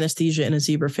planes of anesthesia in a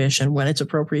zebrafish and when it's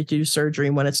appropriate to do surgery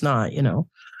and when it's not,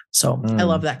 So I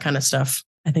love that kind of stuff.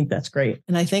 I think that's great.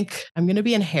 And I think I'm going to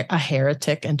be a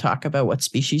heretic and talk about what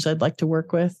species I'd like to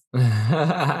work with.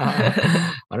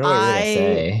 I don't know what you're going to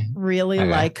say. Really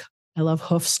I love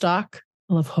hoofstock.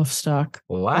 I love hoofstock.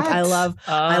 What? Like, I love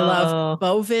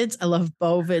bovids. I love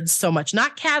bovids so much.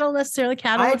 Not cattle necessarily.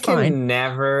 Cattle I are can fine.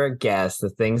 never guess the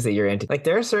things that you're into. Like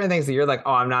there are certain things that you're like,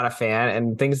 oh, I'm not a fan,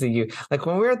 and things that you like.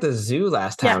 When we were at the zoo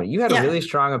last time, you had really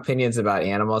strong opinions about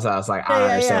animals. I was like, I don't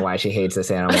understand why she hates this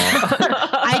animal.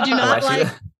 I do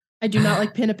not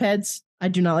like pinnipeds. I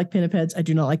do not like pinnipeds. I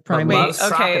do not like primates.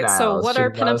 Wait, okay. So what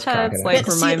are pinnipeds? Like,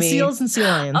 remind me. Seals and sea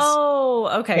lions. Oh,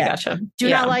 okay, gotcha. Do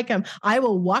not like them. I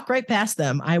will walk right past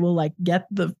them. I will like get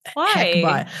the heck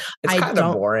by. It's kind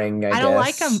of boring. I don't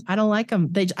like them. I don't like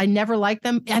them. I never like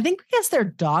them. I think because they're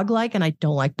dog-like, and I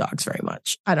don't like dogs very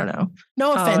much. I don't know.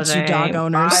 No offense, you dog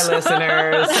owners. Bye,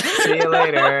 listeners. See you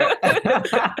later.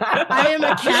 I am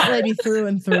a cat lady through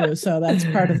and through, so that's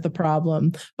part of the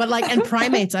problem. But and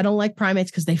primates, I don't like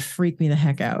primates because they freak me the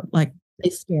heck out. Like, they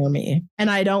scare me, and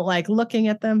I don't like looking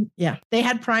at them. Yeah, they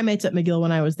had primates at McGill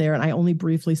when I was there, and I only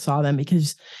briefly saw them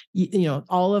because you know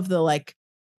all of the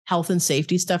health and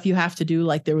safety stuff you have to do.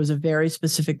 Like, there was a very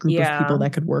specific group of people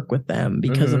that could work with them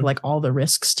because of all the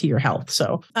risks to your health.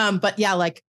 So, but yeah,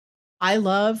 I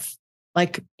love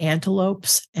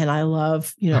antelopes, and I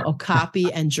love,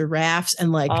 okapi and giraffes.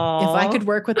 And if I could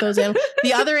work with those animals,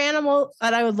 the other animal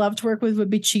that I would love to work with would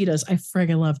be cheetahs. I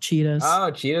friggin' love cheetahs. Oh,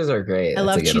 cheetahs are great. I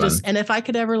love cheetahs. And if I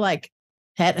could ever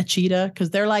pet a cheetah,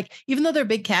 because they're even though they're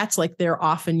big cats, they're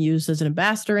often used as an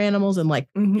ambassador animals and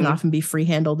can often be free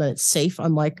handled, and it's safe,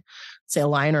 unlike say a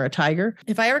lion or a tiger.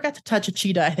 If I ever got to touch a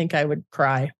cheetah, I think I would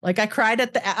cry. I cried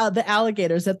at the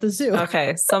alligators at the zoo.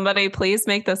 Okay, somebody please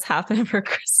make this happen for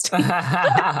Christy.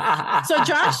 So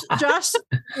Josh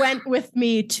went with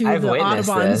me to the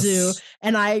Audubon Zoo,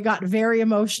 and I got very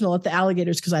emotional at the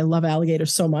alligators because I love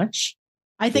alligators so much.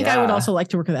 I think I would also like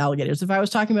to work with alligators. If I was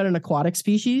talking about an aquatic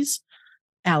species,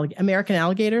 American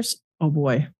alligators, oh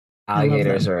boy.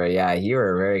 Alligators are, you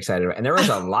were very excited about, and there was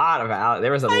a lot of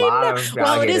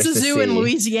well, it is a zoo in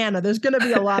Louisiana. There's going to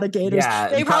be a lot of gators.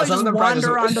 They probably just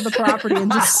wander onto the property and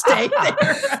just stay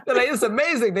there. It's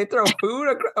amazing. They throw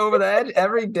food over the edge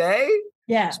every day.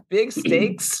 Yeah, big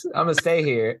steaks. I'm gonna stay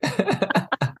here.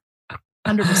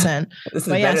 100%. This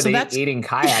is better than eating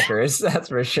kayakers. That's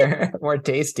for sure. More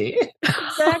tasty.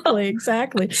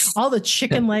 Exactly. All the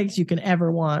chicken legs you can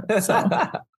ever want. So,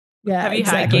 yeah. Have you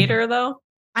had gator though?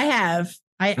 I have.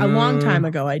 A long time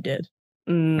ago, I did.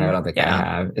 I don't think I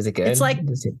have. Is it good? It's like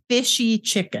fishy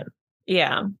chicken.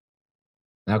 Yeah.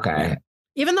 Okay.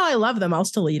 Even though I love them, I'll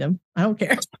still eat them. I don't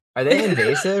care. Are they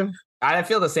invasive? I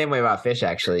feel the same way about fish,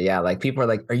 actually. Yeah. People are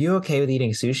like, are you okay with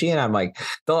eating sushi? And I'm like,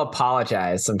 they'll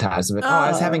apologize sometimes. I'm like,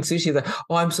 I was having sushi. Like,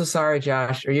 oh, I'm so sorry,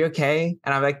 Josh. Are you okay?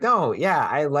 And I'm like, no,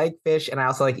 I like fish. And I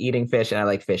also like eating fish. And I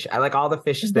like fish. I like all the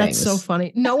fish things. That's so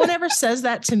funny. No one ever says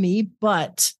that to me,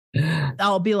 but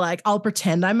I'll be like, I'll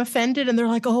pretend I'm offended, and they're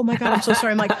like, oh my God, I'm so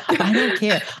sorry. I'm like, I don't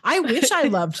care. I wish I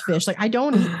loved fish. I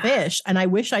don't eat fish, and I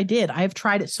wish I did. I've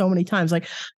tried it so many times.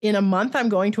 In a month, I'm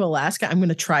going to Alaska. I'm going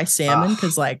to try salmon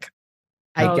because I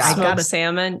got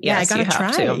salmon. Yes, I got to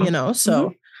try,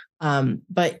 so,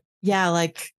 but yeah,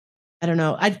 I don't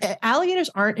know. Alligators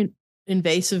aren't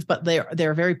invasive, but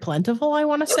they're very plentiful, I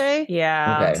want to say.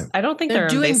 Yeah. Okay. I don't think they're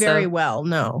doing invasive. very well.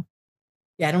 No.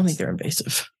 Yeah, I don't think they're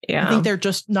invasive. Yeah. I think they're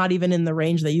just not even in the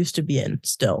range they used to be in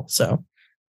still. So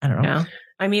I don't know. Yeah.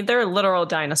 I mean, they're literal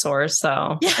dinosaurs.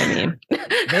 So, man,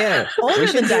 older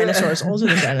than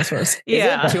dinosaurs.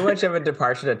 Yeah. Is it too much of a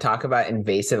departure to talk about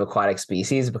invasive aquatic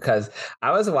species? Because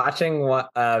I was watching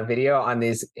a video on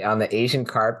the Asian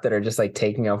carp that are just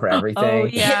taking over everything. Oh,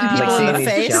 yeah. Seeing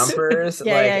these jumpers.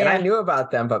 And I knew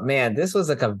about them, but man, this was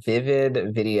a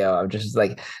vivid video of just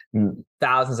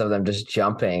thousands of them just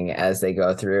jumping as they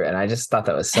go through. And I just thought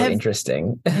that was so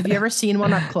interesting. Have you ever seen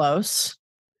one up close?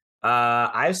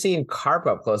 I've seen carp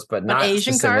up close, but not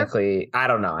Asian specifically. Carp? I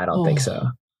don't know. I don't think so.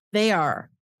 They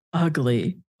are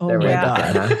ugly. Oh my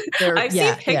God. I've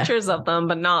seen pictures of them,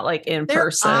 but not in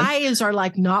person. Their eyes are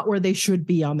not where they should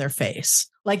be on their face.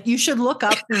 You should look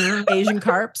up Asian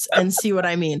carps and see what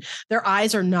I mean. Their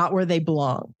eyes are not where they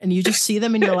belong. And you just see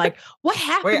them and you're like, what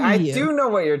happened to you? I do know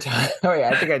what you're talking about.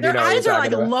 I think I do know what you're talking about. Their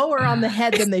eyes are lower on the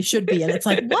head than they should be. And it's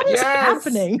what is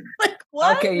happening?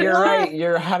 What? Okay, you're right.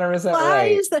 You're 100%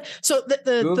 right. So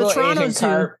the Toronto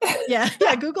Zoo.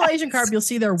 Yeah, Google Asian carp. You'll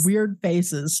see their weird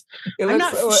faces. I'm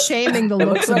not shaming the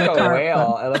looks of the carp.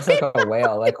 Whale. It looks like a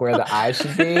whale, where the eyes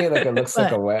should be. It looks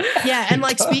like a whale. Yeah, and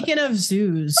speaking of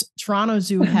zoos, Toronto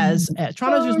Zoo has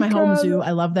Toronto Zoo is my home zoo.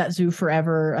 I love that zoo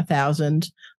forever,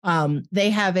 1,000. They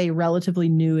have a relatively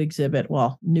new exhibit.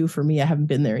 Well, new for me. I haven't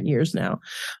been there in years now.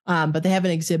 But they have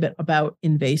an exhibit about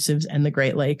invasives and the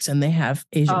Great Lakes, and they have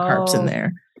Asian carps in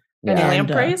there. Any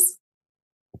lampreys?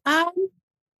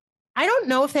 I don't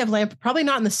know if they have lamp, probably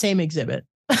not in the same exhibit.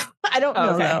 I don't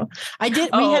know though.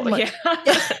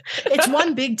 It's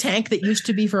one big tank that used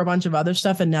to be for a bunch of other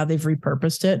stuff and now they've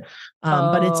repurposed it.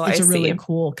 But it's a really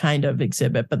cool kind of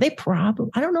exhibit, but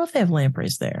I don't know if they have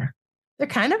lampreys there. They're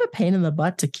kind of a pain in the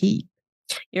butt to keep.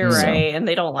 You're right. And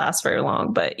they don't last very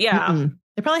long, but yeah. Mm-mm.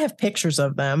 They probably have pictures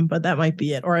of them, but that might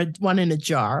be it. Or one in a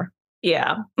jar.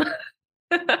 Yeah.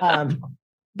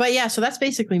 But yeah, so that's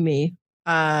basically me.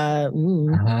 I don't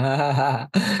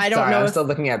know. I'm still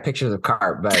looking at pictures of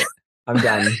carp, but I'm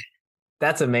done.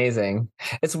 That's amazing.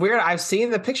 It's weird. I've seen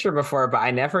the picture before, but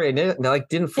I never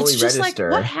didn't fully it's just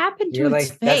register. Like, what happened to its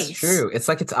face? That's true. It's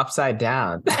like it's upside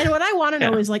down. And what I want to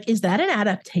know is like, is that an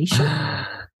adaptation?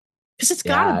 Because it's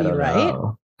gotta be, right?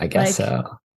 Know. I guess so.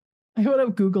 I want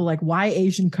to Google like why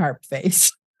Asian carp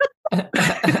face. Yeah,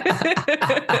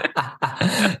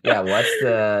 what's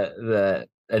the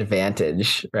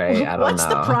advantage, right? I don't know. What's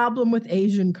the problem with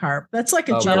Asian carp? That's like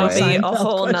a That'll be a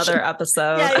whole nother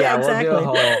episode. Yeah,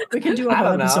 exactly. We can do a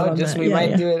whole episode on that. We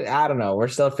might do it. I don't know. We're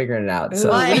still figuring it out.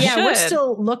 So we're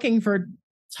still looking for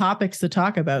topics to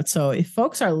talk about. So if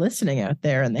folks are listening out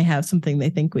there and they have something they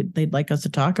think they'd like us to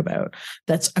talk about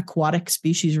that's aquatic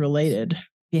species related,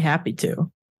 be happy to.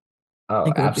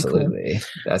 Oh, absolutely. Cool.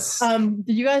 That's. Did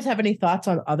you guys have any thoughts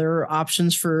on other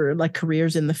options for like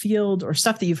careers in the field or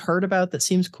stuff that you've heard about that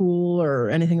seems cool or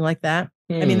anything like that?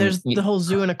 I mean, there's the whole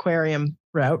zoo and aquarium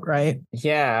route, right?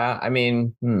 Yeah. I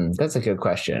mean, that's a good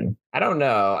question. I don't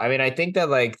know. I mean, I think that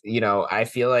I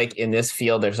feel like in this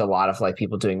field, there's a lot of like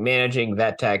people doing managing,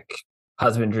 vet tech,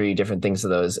 husbandry, different things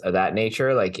of that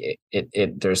nature. Like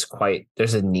there's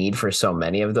a need for so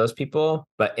many of those people,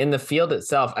 but in the field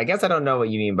itself, I guess I don't know what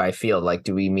you mean by field. Like,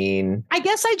 do we mean? I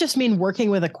guess I just mean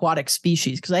working with aquatic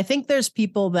species. Cause I think there's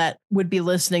people that would be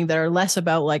listening that are less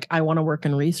about like, I want to work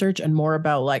in research and more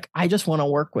about like, I just want to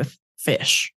work with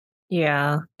fish.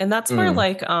 Yeah. And that's where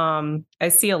like I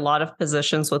see a lot of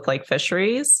positions with like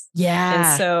fisheries.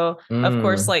 Yeah. And so of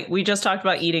course, like we just talked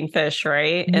about eating fish,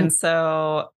 right? Mm-hmm. And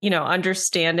so,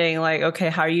 understanding like, okay,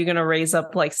 how are you going to raise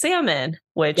up like salmon,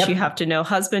 which you have to know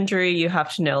husbandry, you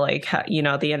have to know like,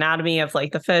 the anatomy of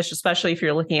like the fish, especially if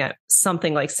you're looking at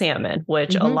something like salmon,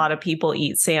 which a lot of people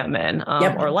eat salmon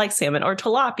or like salmon or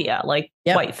tilapia, like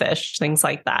whitefish, things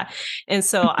like that. And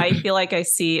so I feel like I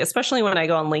see, especially when I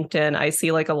go on LinkedIn, I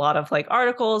see like a lot of like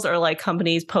articles or like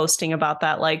companies posting about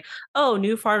that, like, oh,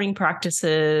 new farming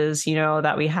practices,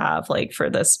 that we have like for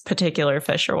this particular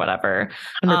fish or whatever.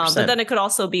 But then it could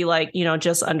also be like,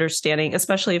 just understanding,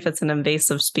 especially if it's an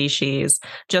invasive species,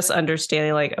 just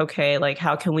understanding like, okay, like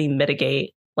how can we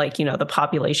mitigate like, the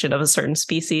population of a certain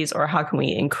species, or how can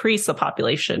we increase the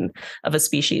population of a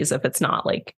species if it's not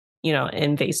like,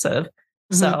 invasive.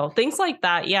 So things like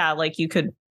that. Yeah. Like you could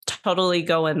totally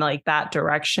go in like that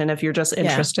direction if you're just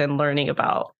interested in learning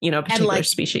about, particular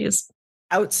species.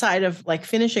 Outside of like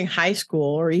finishing high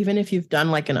school, or even if you've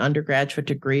done like an undergraduate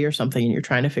degree or something and you're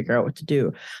trying to figure out what to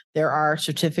do, there are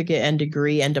certificate and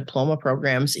degree and diploma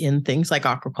programs in things like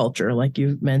aquaculture, like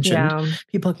you mentioned. Yeah.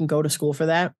 People can go to school for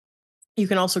that. You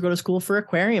can also go to school for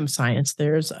aquarium science.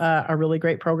 There's a really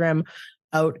great program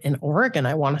out in Oregon,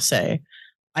 I want to say.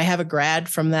 I have a grad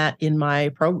from that in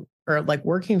my like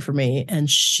working for me, and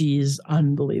she's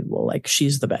unbelievable. Like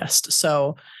she's the best.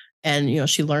 So, and,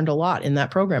 she learned a lot in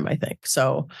that program, I think.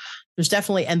 So there's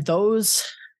definitely, and those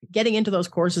getting into those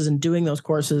courses and doing those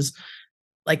courses,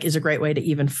 like is a great way to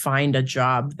even find a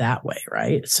job that way.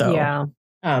 Right. So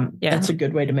that's a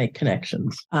good way to make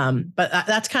connections. But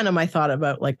that's kind of my thought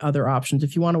about like other options.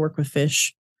 If you want to work with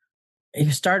fish,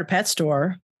 you start a pet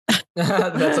store.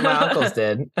 That's what my uncles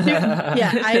did.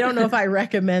 I don't know if I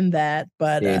recommend that,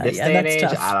 but this day and age,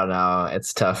 tough. I don't know.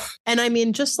 It's tough. And I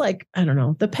mean, just like, I don't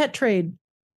know, the pet trade,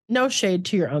 no shade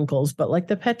to your uncles, but like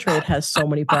the pet trade has so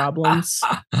many problems.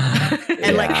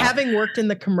 And like having worked in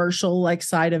the commercial like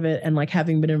side of it and like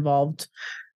having been involved,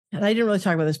 and I didn't really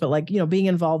talk about this, but like, being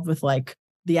involved with like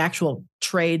the actual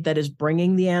trade that is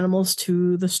bringing the animals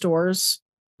to the stores.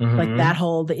 Like that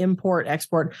whole, the import,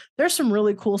 export, there's some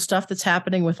really cool stuff that's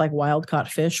happening with like wild caught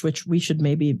fish, which we should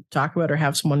maybe talk about or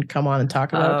have someone come on and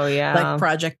talk about. Oh, yeah. Like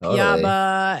Project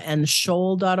Piaba and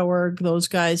shoal.org. Those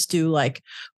guys do like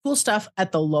cool stuff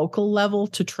at the local level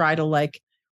to try to like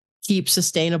keep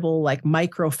sustainable, like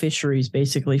micro fisheries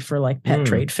basically for like pet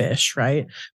trade fish, right?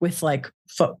 With like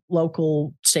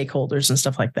local stakeholders and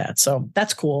stuff like that. So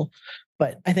that's cool.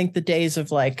 But I think the days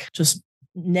of like just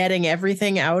netting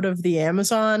everything out of the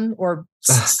Amazon or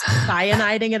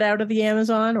cyaniding it out of the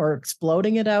Amazon or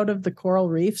exploding it out of the coral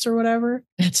reefs or whatever.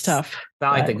 It's tough.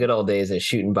 Not like the good old days of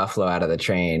shooting buffalo out of the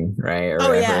train, right? Or Oh,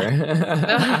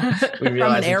 whatever. We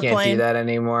realize we can't do that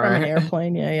anymore. From an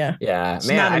airplane, yeah. Yeah, It's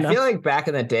man, not I enough. feel like back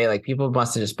in the day, like people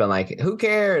must have just been like, who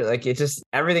cares? Like it just,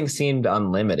 everything seemed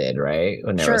unlimited, right?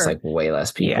 When there was Sure. like way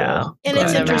less people. Yeah. And But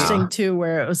it's now- interesting too,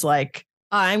 where it was like,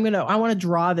 I want to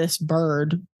draw this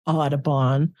bird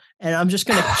Audubon, and I'm just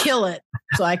going to kill it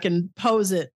so I can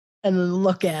pose it and then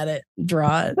look at it,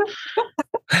 draw it.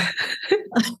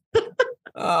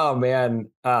 Oh man.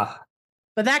 But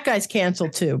that guy's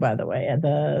canceled too, by the way,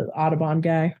 the Audubon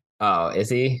guy. Oh, is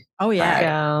he? Oh yeah,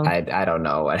 Yeah. I don't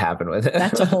know what happened with it.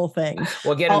 that's a whole thing.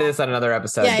 We'll get into this on another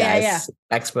episode, Yeah, guys.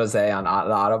 Expose on the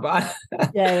Audubon.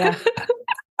 Yeah.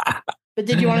 But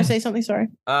did you want to say something? Sorry.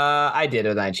 I did,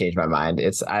 and I changed my mind.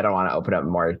 I don't want to open up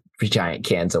more giant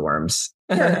cans of worms.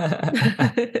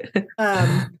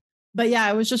 But yeah,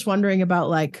 I was just wondering about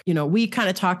we kind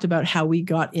of talked about how we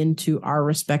got into our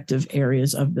respective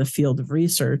areas of the field of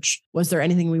research. Was there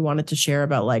anything we wanted to share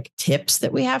about tips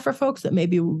that we have for folks that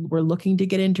maybe were looking to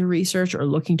get into research or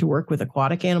looking to work with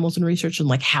aquatic animals in research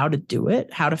and how to do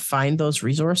it, how to find those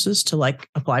resources to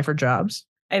apply for jobs?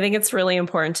 I think it's really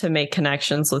important to make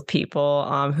connections with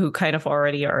people who kind of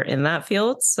already are in that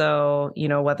field. So,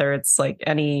 whether it's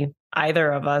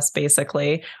either of us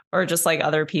basically, or just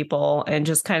other people, and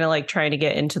just kind of trying to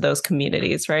get into those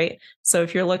communities, right? So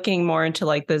if you're looking more into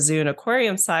the zoo and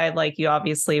aquarium side, you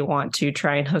obviously want to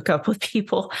try and hook up with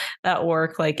people that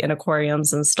work in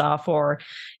aquariums and stuff, or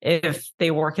if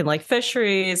they work in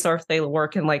fisheries, or if they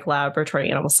work in laboratory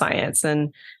animal science.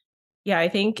 And yeah, I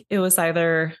think it was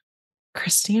either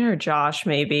Christina or Josh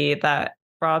maybe that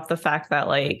brought up the fact that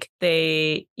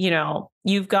they,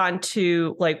 you've gotten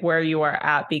to where you are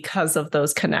at because of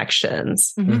those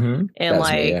connections. Mm-hmm. And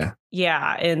That's me,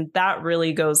 yeah. And that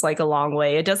really goes a long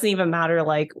way. It doesn't even matter.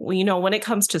 When it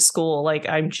comes to school,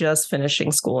 I'm just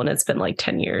finishing school and it's been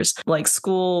 10 years.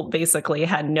 School basically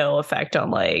had no effect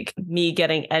on me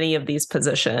getting any of these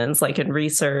positions, in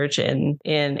research and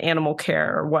in animal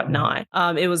care or whatnot.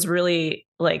 It was really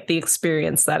the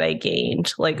experience that I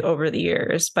gained over the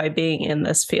years by being in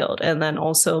this field, and then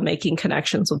also making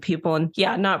connections with people and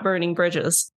not burning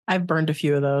bridges. I've burned a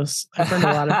few of those.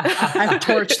 I've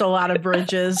torched a lot of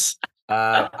bridges.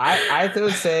 I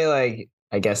would say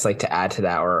I guess to add to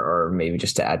that, or maybe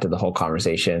just to add to the whole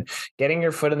conversation, getting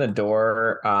your foot in the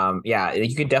door.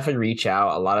 You could definitely reach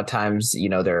out. A lot of times,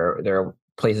 there are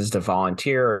places to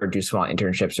volunteer or do small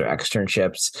internships or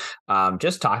externships.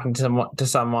 Just talking to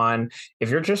someone.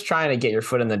 If you're just trying to get your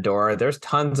foot in the door, there's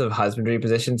tons of husbandry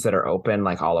positions that are open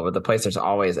all over the place. There's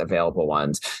always available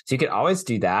ones. So you could always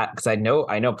do that, because I know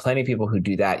plenty of people who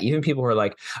do that. Even people who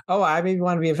are oh, I maybe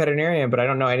want to be a veterinarian, but I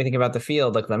don't know anything about the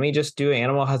field. Let me just do an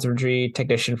animal husbandry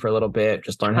technician for a little bit,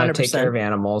 just learn how to take care of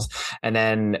animals. And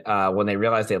then when they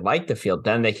realize they like the field,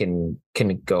 then they can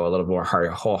go a little more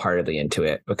wholeheartedly into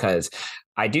it. Because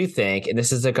I do think, and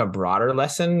this is a broader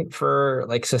lesson for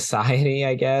society,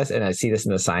 I guess, and I see this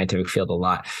in the scientific field a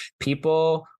lot,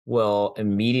 people will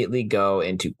immediately go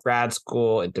into grad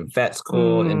school, into vet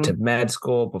school, into med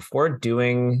school before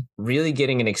really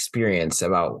getting an experience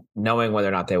about knowing whether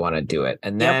or not they want to do it.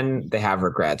 And then they have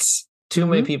regrets. Too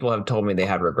many people have told me they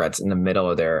had regrets in the middle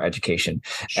of their education,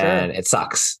 and it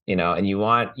sucks, and you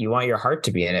want your heart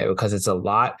to be in it, because there's a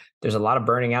lot of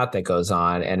burning out that goes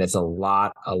on, and it's a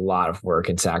lot of work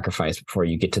and sacrifice before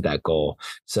you get to that goal.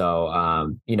 So,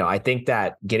 I think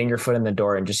that getting your foot in the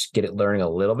door and just learning a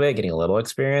little bit, getting a little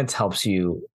experience helps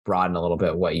you broaden a little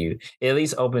bit it at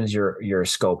least opens your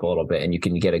scope a little bit, and you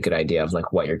can get a good idea of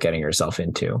what you're getting yourself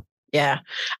into. Yeah.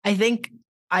 I think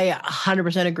I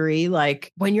 100% agree.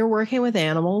 When you're working with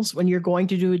animals, when you're going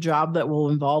to do a job that will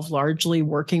involve largely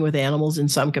working with animals in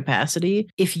some capacity,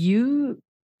 if you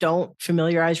don't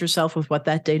familiarize yourself with what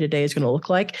that day-to-day is going to look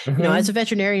like, as a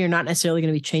veterinarian, you're not necessarily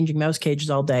going to be changing mouse cages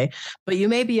all day, but you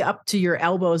may be up to your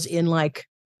elbows in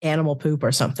animal poop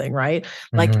or something, right?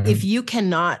 If you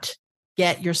cannot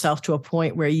get yourself to a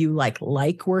point where you like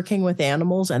working with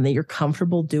animals and that you're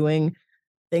comfortable doing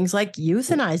things like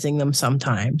euthanizing them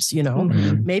sometimes,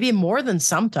 maybe more than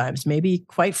sometimes, maybe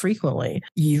quite frequently,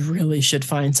 you really should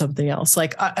find something else.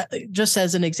 Just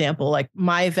as an example,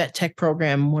 my vet tech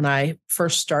program, when I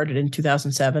first started in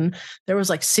 2007, there was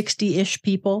 60-ish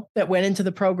people that went into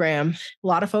the program. A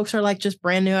lot of folks are just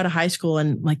brand new out of high school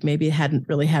and maybe hadn't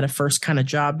really had a first kind of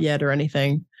job yet or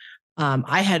anything.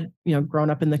 I had, grown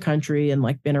up in the country and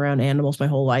been around animals my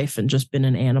whole life and just been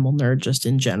an animal nerd just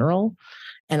in general.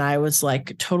 And I was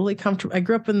like totally comfortable. I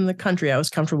grew up in the country. I was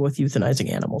comfortable with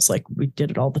euthanizing animals. Like we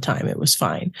did it all the time. It was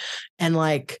fine. And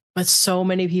like, but so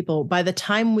many people, by the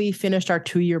time we finished our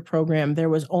 2-year program, there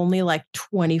was only like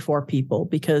 24 people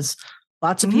because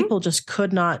lots of people just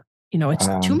could not, it's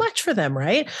too much for them,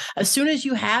 right? As soon as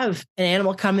you have an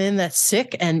animal come in that's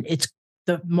sick and it's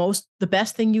the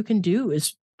best thing you can do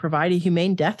is provide a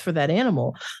humane death for that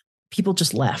animal, people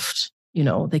just left,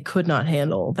 they could not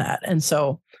handle that. And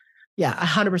so, yeah,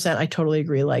 100%. I totally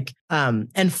agree. Like,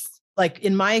 like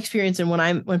in my experience, and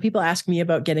when people ask me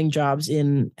about getting jobs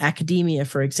in academia,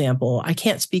 for example, I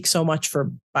can't speak so much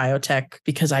for biotech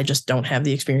because I just don't have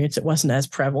the experience. It wasn't as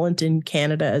prevalent in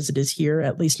Canada as it is here,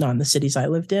 at least not in the cities I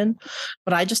lived in.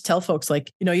 But I just tell folks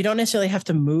like, you don't necessarily have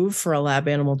to move for a lab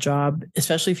animal job,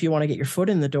 especially if you want to get your foot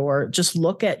in the door. Just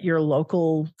look at your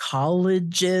local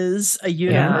colleges,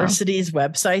 universities'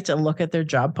 websites and look at their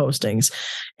job postings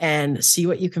and see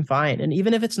what you can find. And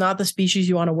even if it's not the species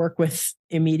you want to work with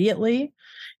immediately,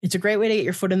 it's a great way to get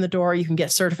your foot in the door. You can get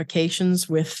certifications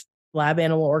with lab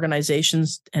animal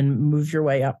organizations and move your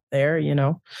way up there.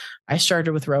 I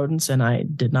started with rodents and I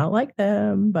did not like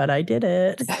them, but I did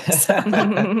it.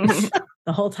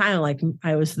 The whole time, like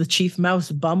I was the chief mouse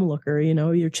bum looker,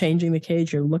 you're changing the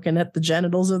cage, you're looking at the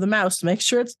genitals of the mouse to make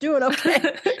sure it's doing okay.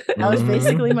 That was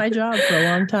basically my job for a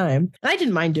long time. And I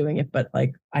didn't mind doing it, but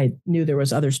like I knew there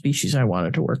was other species I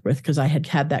wanted to work with because I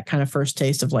had that kind of first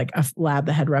taste of like a lab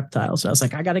that had reptiles. And I was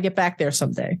like, I got to get back there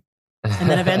someday. And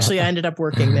then eventually I ended up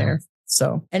working there.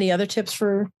 So any other tips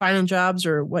for finding jobs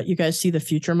or what you guys see the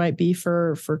future might be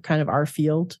for kind of our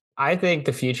field? I think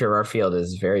the future of our field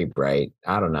is very bright.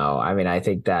 I don't know. I mean, I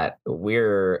think that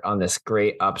we're on this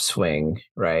great upswing,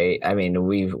 right? I mean,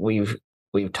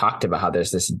 we've talked about how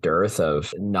there's this dearth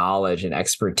of knowledge and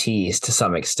expertise to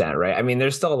some extent, right? I mean,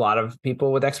 there's still a lot of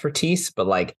people with expertise, but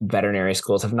like veterinary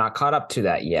schools have not caught up to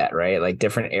that yet, right? Like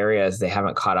different areas, they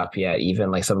haven't caught up yet.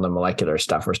 Even like some of the molecular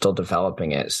stuff, we're still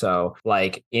developing it. So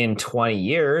like in 20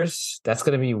 years, that's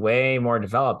going to be way more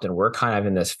developed. And we're kind of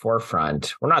in this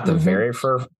forefront. We're not the very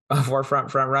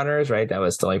forefront front runners, right? That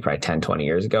was still like probably 10, 20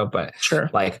 years ago, but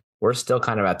like we're still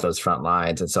kind of at those front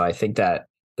lines. And so I think that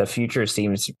the future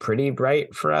seems pretty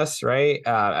bright for us, right?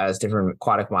 As different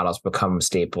aquatic models become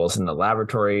staples in the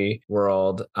laboratory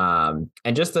world, and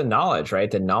just the knowledge,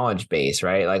 right? The knowledge base,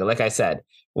 right? Like I said,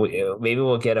 maybe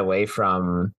we'll get away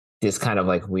from this kind of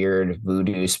like weird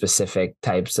voodoo specific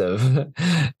types of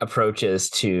approaches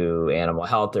to animal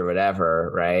health or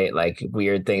whatever, right? Like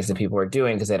weird things that people are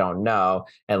doing because they don't know,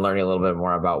 and learning a little bit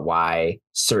more about why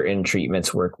certain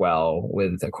treatments work well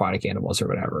with aquatic animals or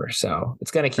whatever. So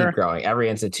it's going to keep growing. Every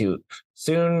institute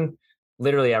soon,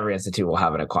 literally every institute will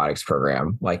have an aquatics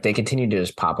program. Like they continue to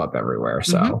just pop up everywhere.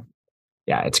 So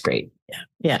yeah, it's great.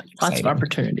 Yeah. Lots of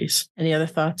opportunities. Any other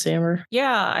thoughts, Amber?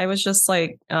 Yeah, I was just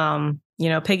like,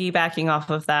 piggybacking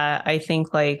off of that, I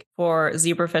think like for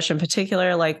zebrafish in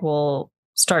particular, like we'll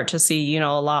start to see, a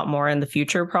lot more in the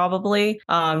future, probably,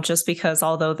 just because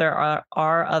although there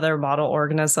are other model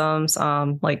organisms,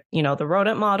 like, the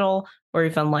rodent model or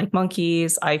even like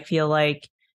monkeys, I feel like,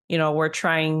 we're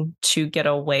trying to get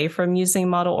away from using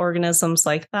model organisms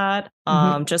like that,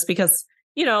 just because,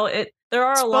 there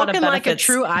are a lot of benefits. Like a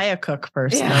true Aquatic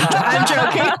person. Yeah. I'm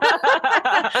joking.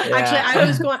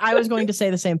 Actually, I was going to say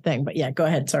the same thing, but yeah, go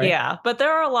ahead. Sorry. Yeah, but there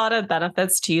are a lot of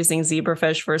benefits to using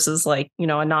zebrafish versus like,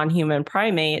 a non-human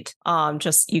primate.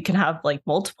 Just you can have like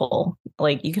multiple,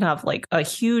 like you can have like a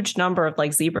huge number of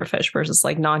like zebrafish versus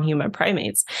like non-human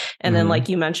primates. And then like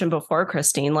you mentioned before,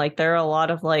 Christine, like there are a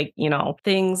lot of like,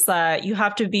 things that you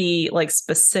have to be like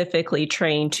specifically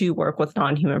trained to work with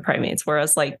non-human primates.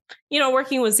 Whereas like,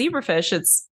 working with zebrafish,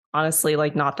 it's honestly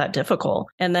like not that difficult.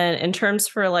 And then in terms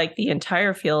for like the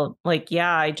entire field, like,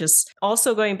 yeah, I just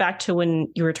also going back to when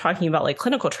you were talking about like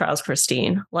clinical trials,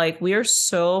 Christine, like we are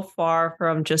so far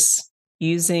from just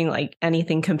using like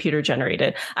anything computer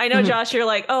generated. I know, Josh, you're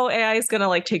like, oh, AI is going to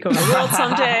like take over the world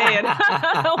someday. And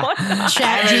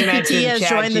Chat GPT has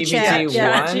joined the chat.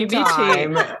 Yeah,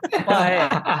 GPT. But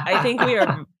I think we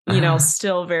are,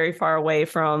 still very far away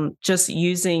from just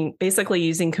basically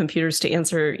using computers to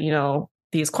answer,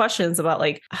 these questions about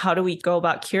like, how do we go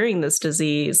about curing this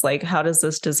disease? Like, how does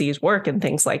this disease work and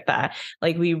things like that?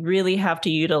 Like, we really have to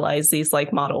utilize these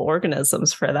like model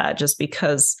organisms for that, just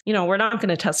because, we're not going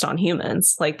to test on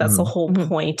humans. Like, that's the whole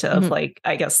point of like,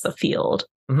 I guess, the field.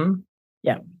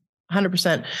 Yeah,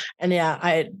 100%. And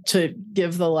yeah, to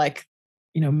give the like,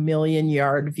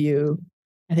 million-yard view,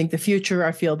 I think the future of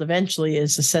our field eventually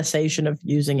is the cessation of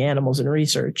using animals in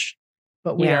research,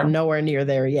 but we are nowhere near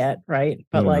there yet. Right.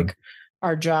 But like,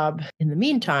 our job in the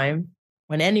meantime,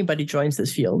 when anybody joins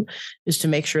this field is to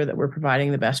make sure that we're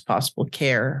providing the best possible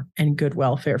care and good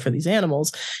welfare for these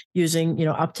animals using, you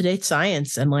know, up-to-date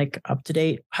science and like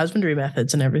up-to-date husbandry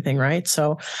methods and everything, right?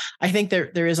 So I think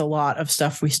there is a lot of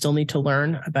stuff we still need to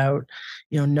learn about,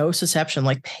 you know, nociception,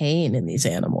 like pain in these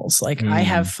animals. Like I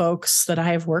have folks that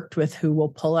I have worked with who will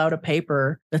pull out a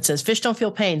paper that says fish don't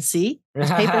feel pain. See, this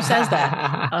paper says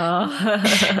that.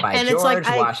 By and George it's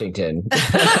like Washington.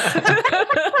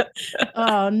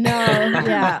 Oh no,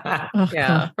 yeah. Oh, Yeah,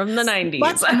 God. from the 90s.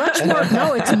 Much more.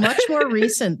 No, it's much more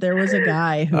recent. There was a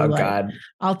guy who, Oh like, God.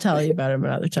 I'll tell you about him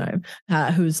another time.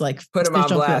 Who's like, Put him fish on don't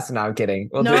feel- blast. No, I'm kidding.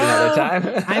 We'll do it another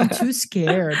time. I'm too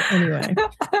scared. Anyway,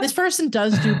 this person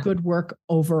does do good work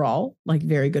overall, like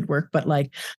very good work, but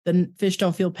like the fish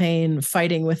don't feel pain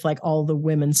fighting with like all the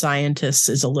women scientists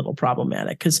is a little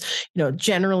problematic because, you know,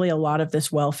 generally a lot of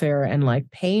this welfare and like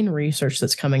pain research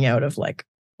that's coming out of like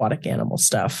aquatic animal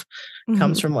stuff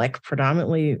comes from like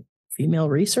predominantly female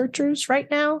researchers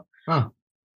right now. Huh.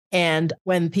 And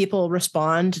when people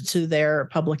respond to their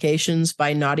publications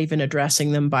by not even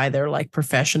addressing them by their like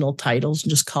professional titles and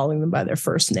just calling them by their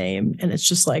first name, and it's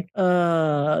just like,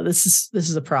 this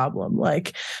is a problem.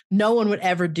 Like no one would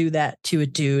ever do that to a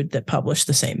dude that published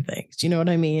the same things. You know what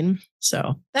I mean?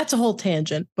 So that's a whole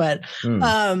tangent. But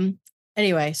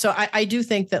anyway, so I do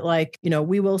think that like, you know,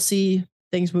 we will see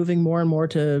things moving more and more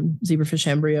to zebrafish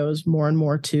embryos, more and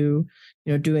more to,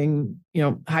 you know, doing, you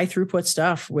know, high throughput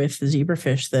stuff with the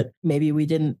zebrafish that maybe we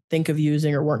didn't think of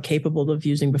using or weren't capable of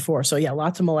using before. So yeah,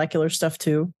 lots of molecular stuff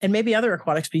too. And maybe other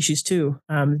aquatic species too.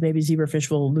 Maybe zebrafish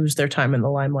will lose their time in the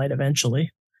limelight eventually.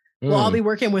 We'll all be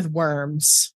working with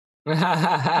worms.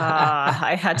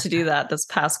 I had to do that this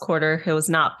past quarter. It was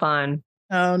not fun.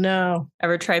 Oh no.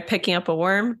 Ever tried picking up a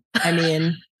worm? I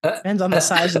mean, depends on the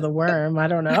size of the worm. I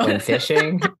don't know. When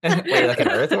fishing? Wait, like an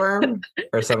earthworm?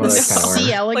 Or some other kind of worm?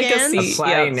 C. elegans? Like a sea.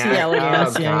 Flying Yeah. now. C.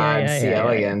 elegans. Oh, Yeah, God. yeah, C. yeah, yeah.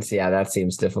 elegans. Yeah, that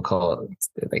seems difficult.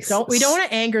 We don't want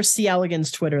to anger C.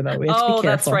 elegans Twitter though. We have to be Oh, careful.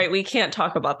 that's right. We can't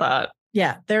talk about that.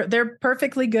 Yeah, they're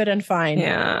perfectly good and fine.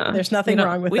 Yeah. There's nothing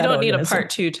wrong with that. We don't need a organism. part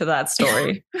 2 to that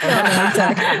story. No,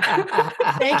 exactly.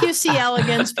 Thank you, C.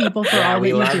 elegans people, for Yeah, all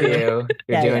we that love you do. you.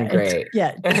 You're doing great. It's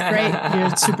great. You're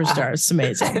superstars. It's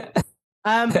amazing.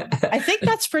 I think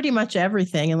that's pretty much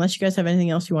everything, unless you guys have anything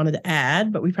else you wanted to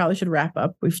add, but we probably should wrap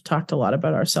up. We've talked a lot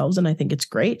about ourselves, and I think it's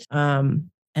great. And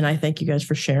I thank you guys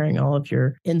for sharing all of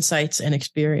your insights and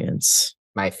experience.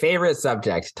 My favorite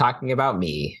subject, talking about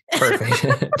me.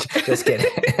 Perfect. Just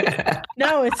kidding.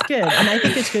 No, it's good. And I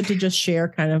think it's good to just share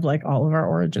kind of like all of our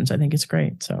origins. I think it's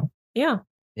great. So Yeah.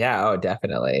 Yeah, oh,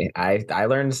 definitely. I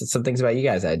learned some things about you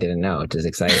guys I didn't know, which is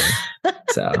exciting.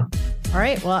 So, all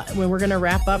right. Well, we're going to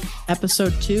wrap up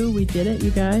episode 2. We did it,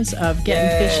 you guys, of Getting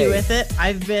Yay. Fishy with It.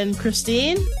 I've been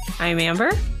Christine. I'm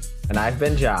Amber. and I've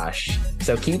been Josh.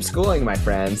 So keep schooling, my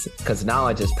friends, because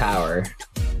knowledge is power.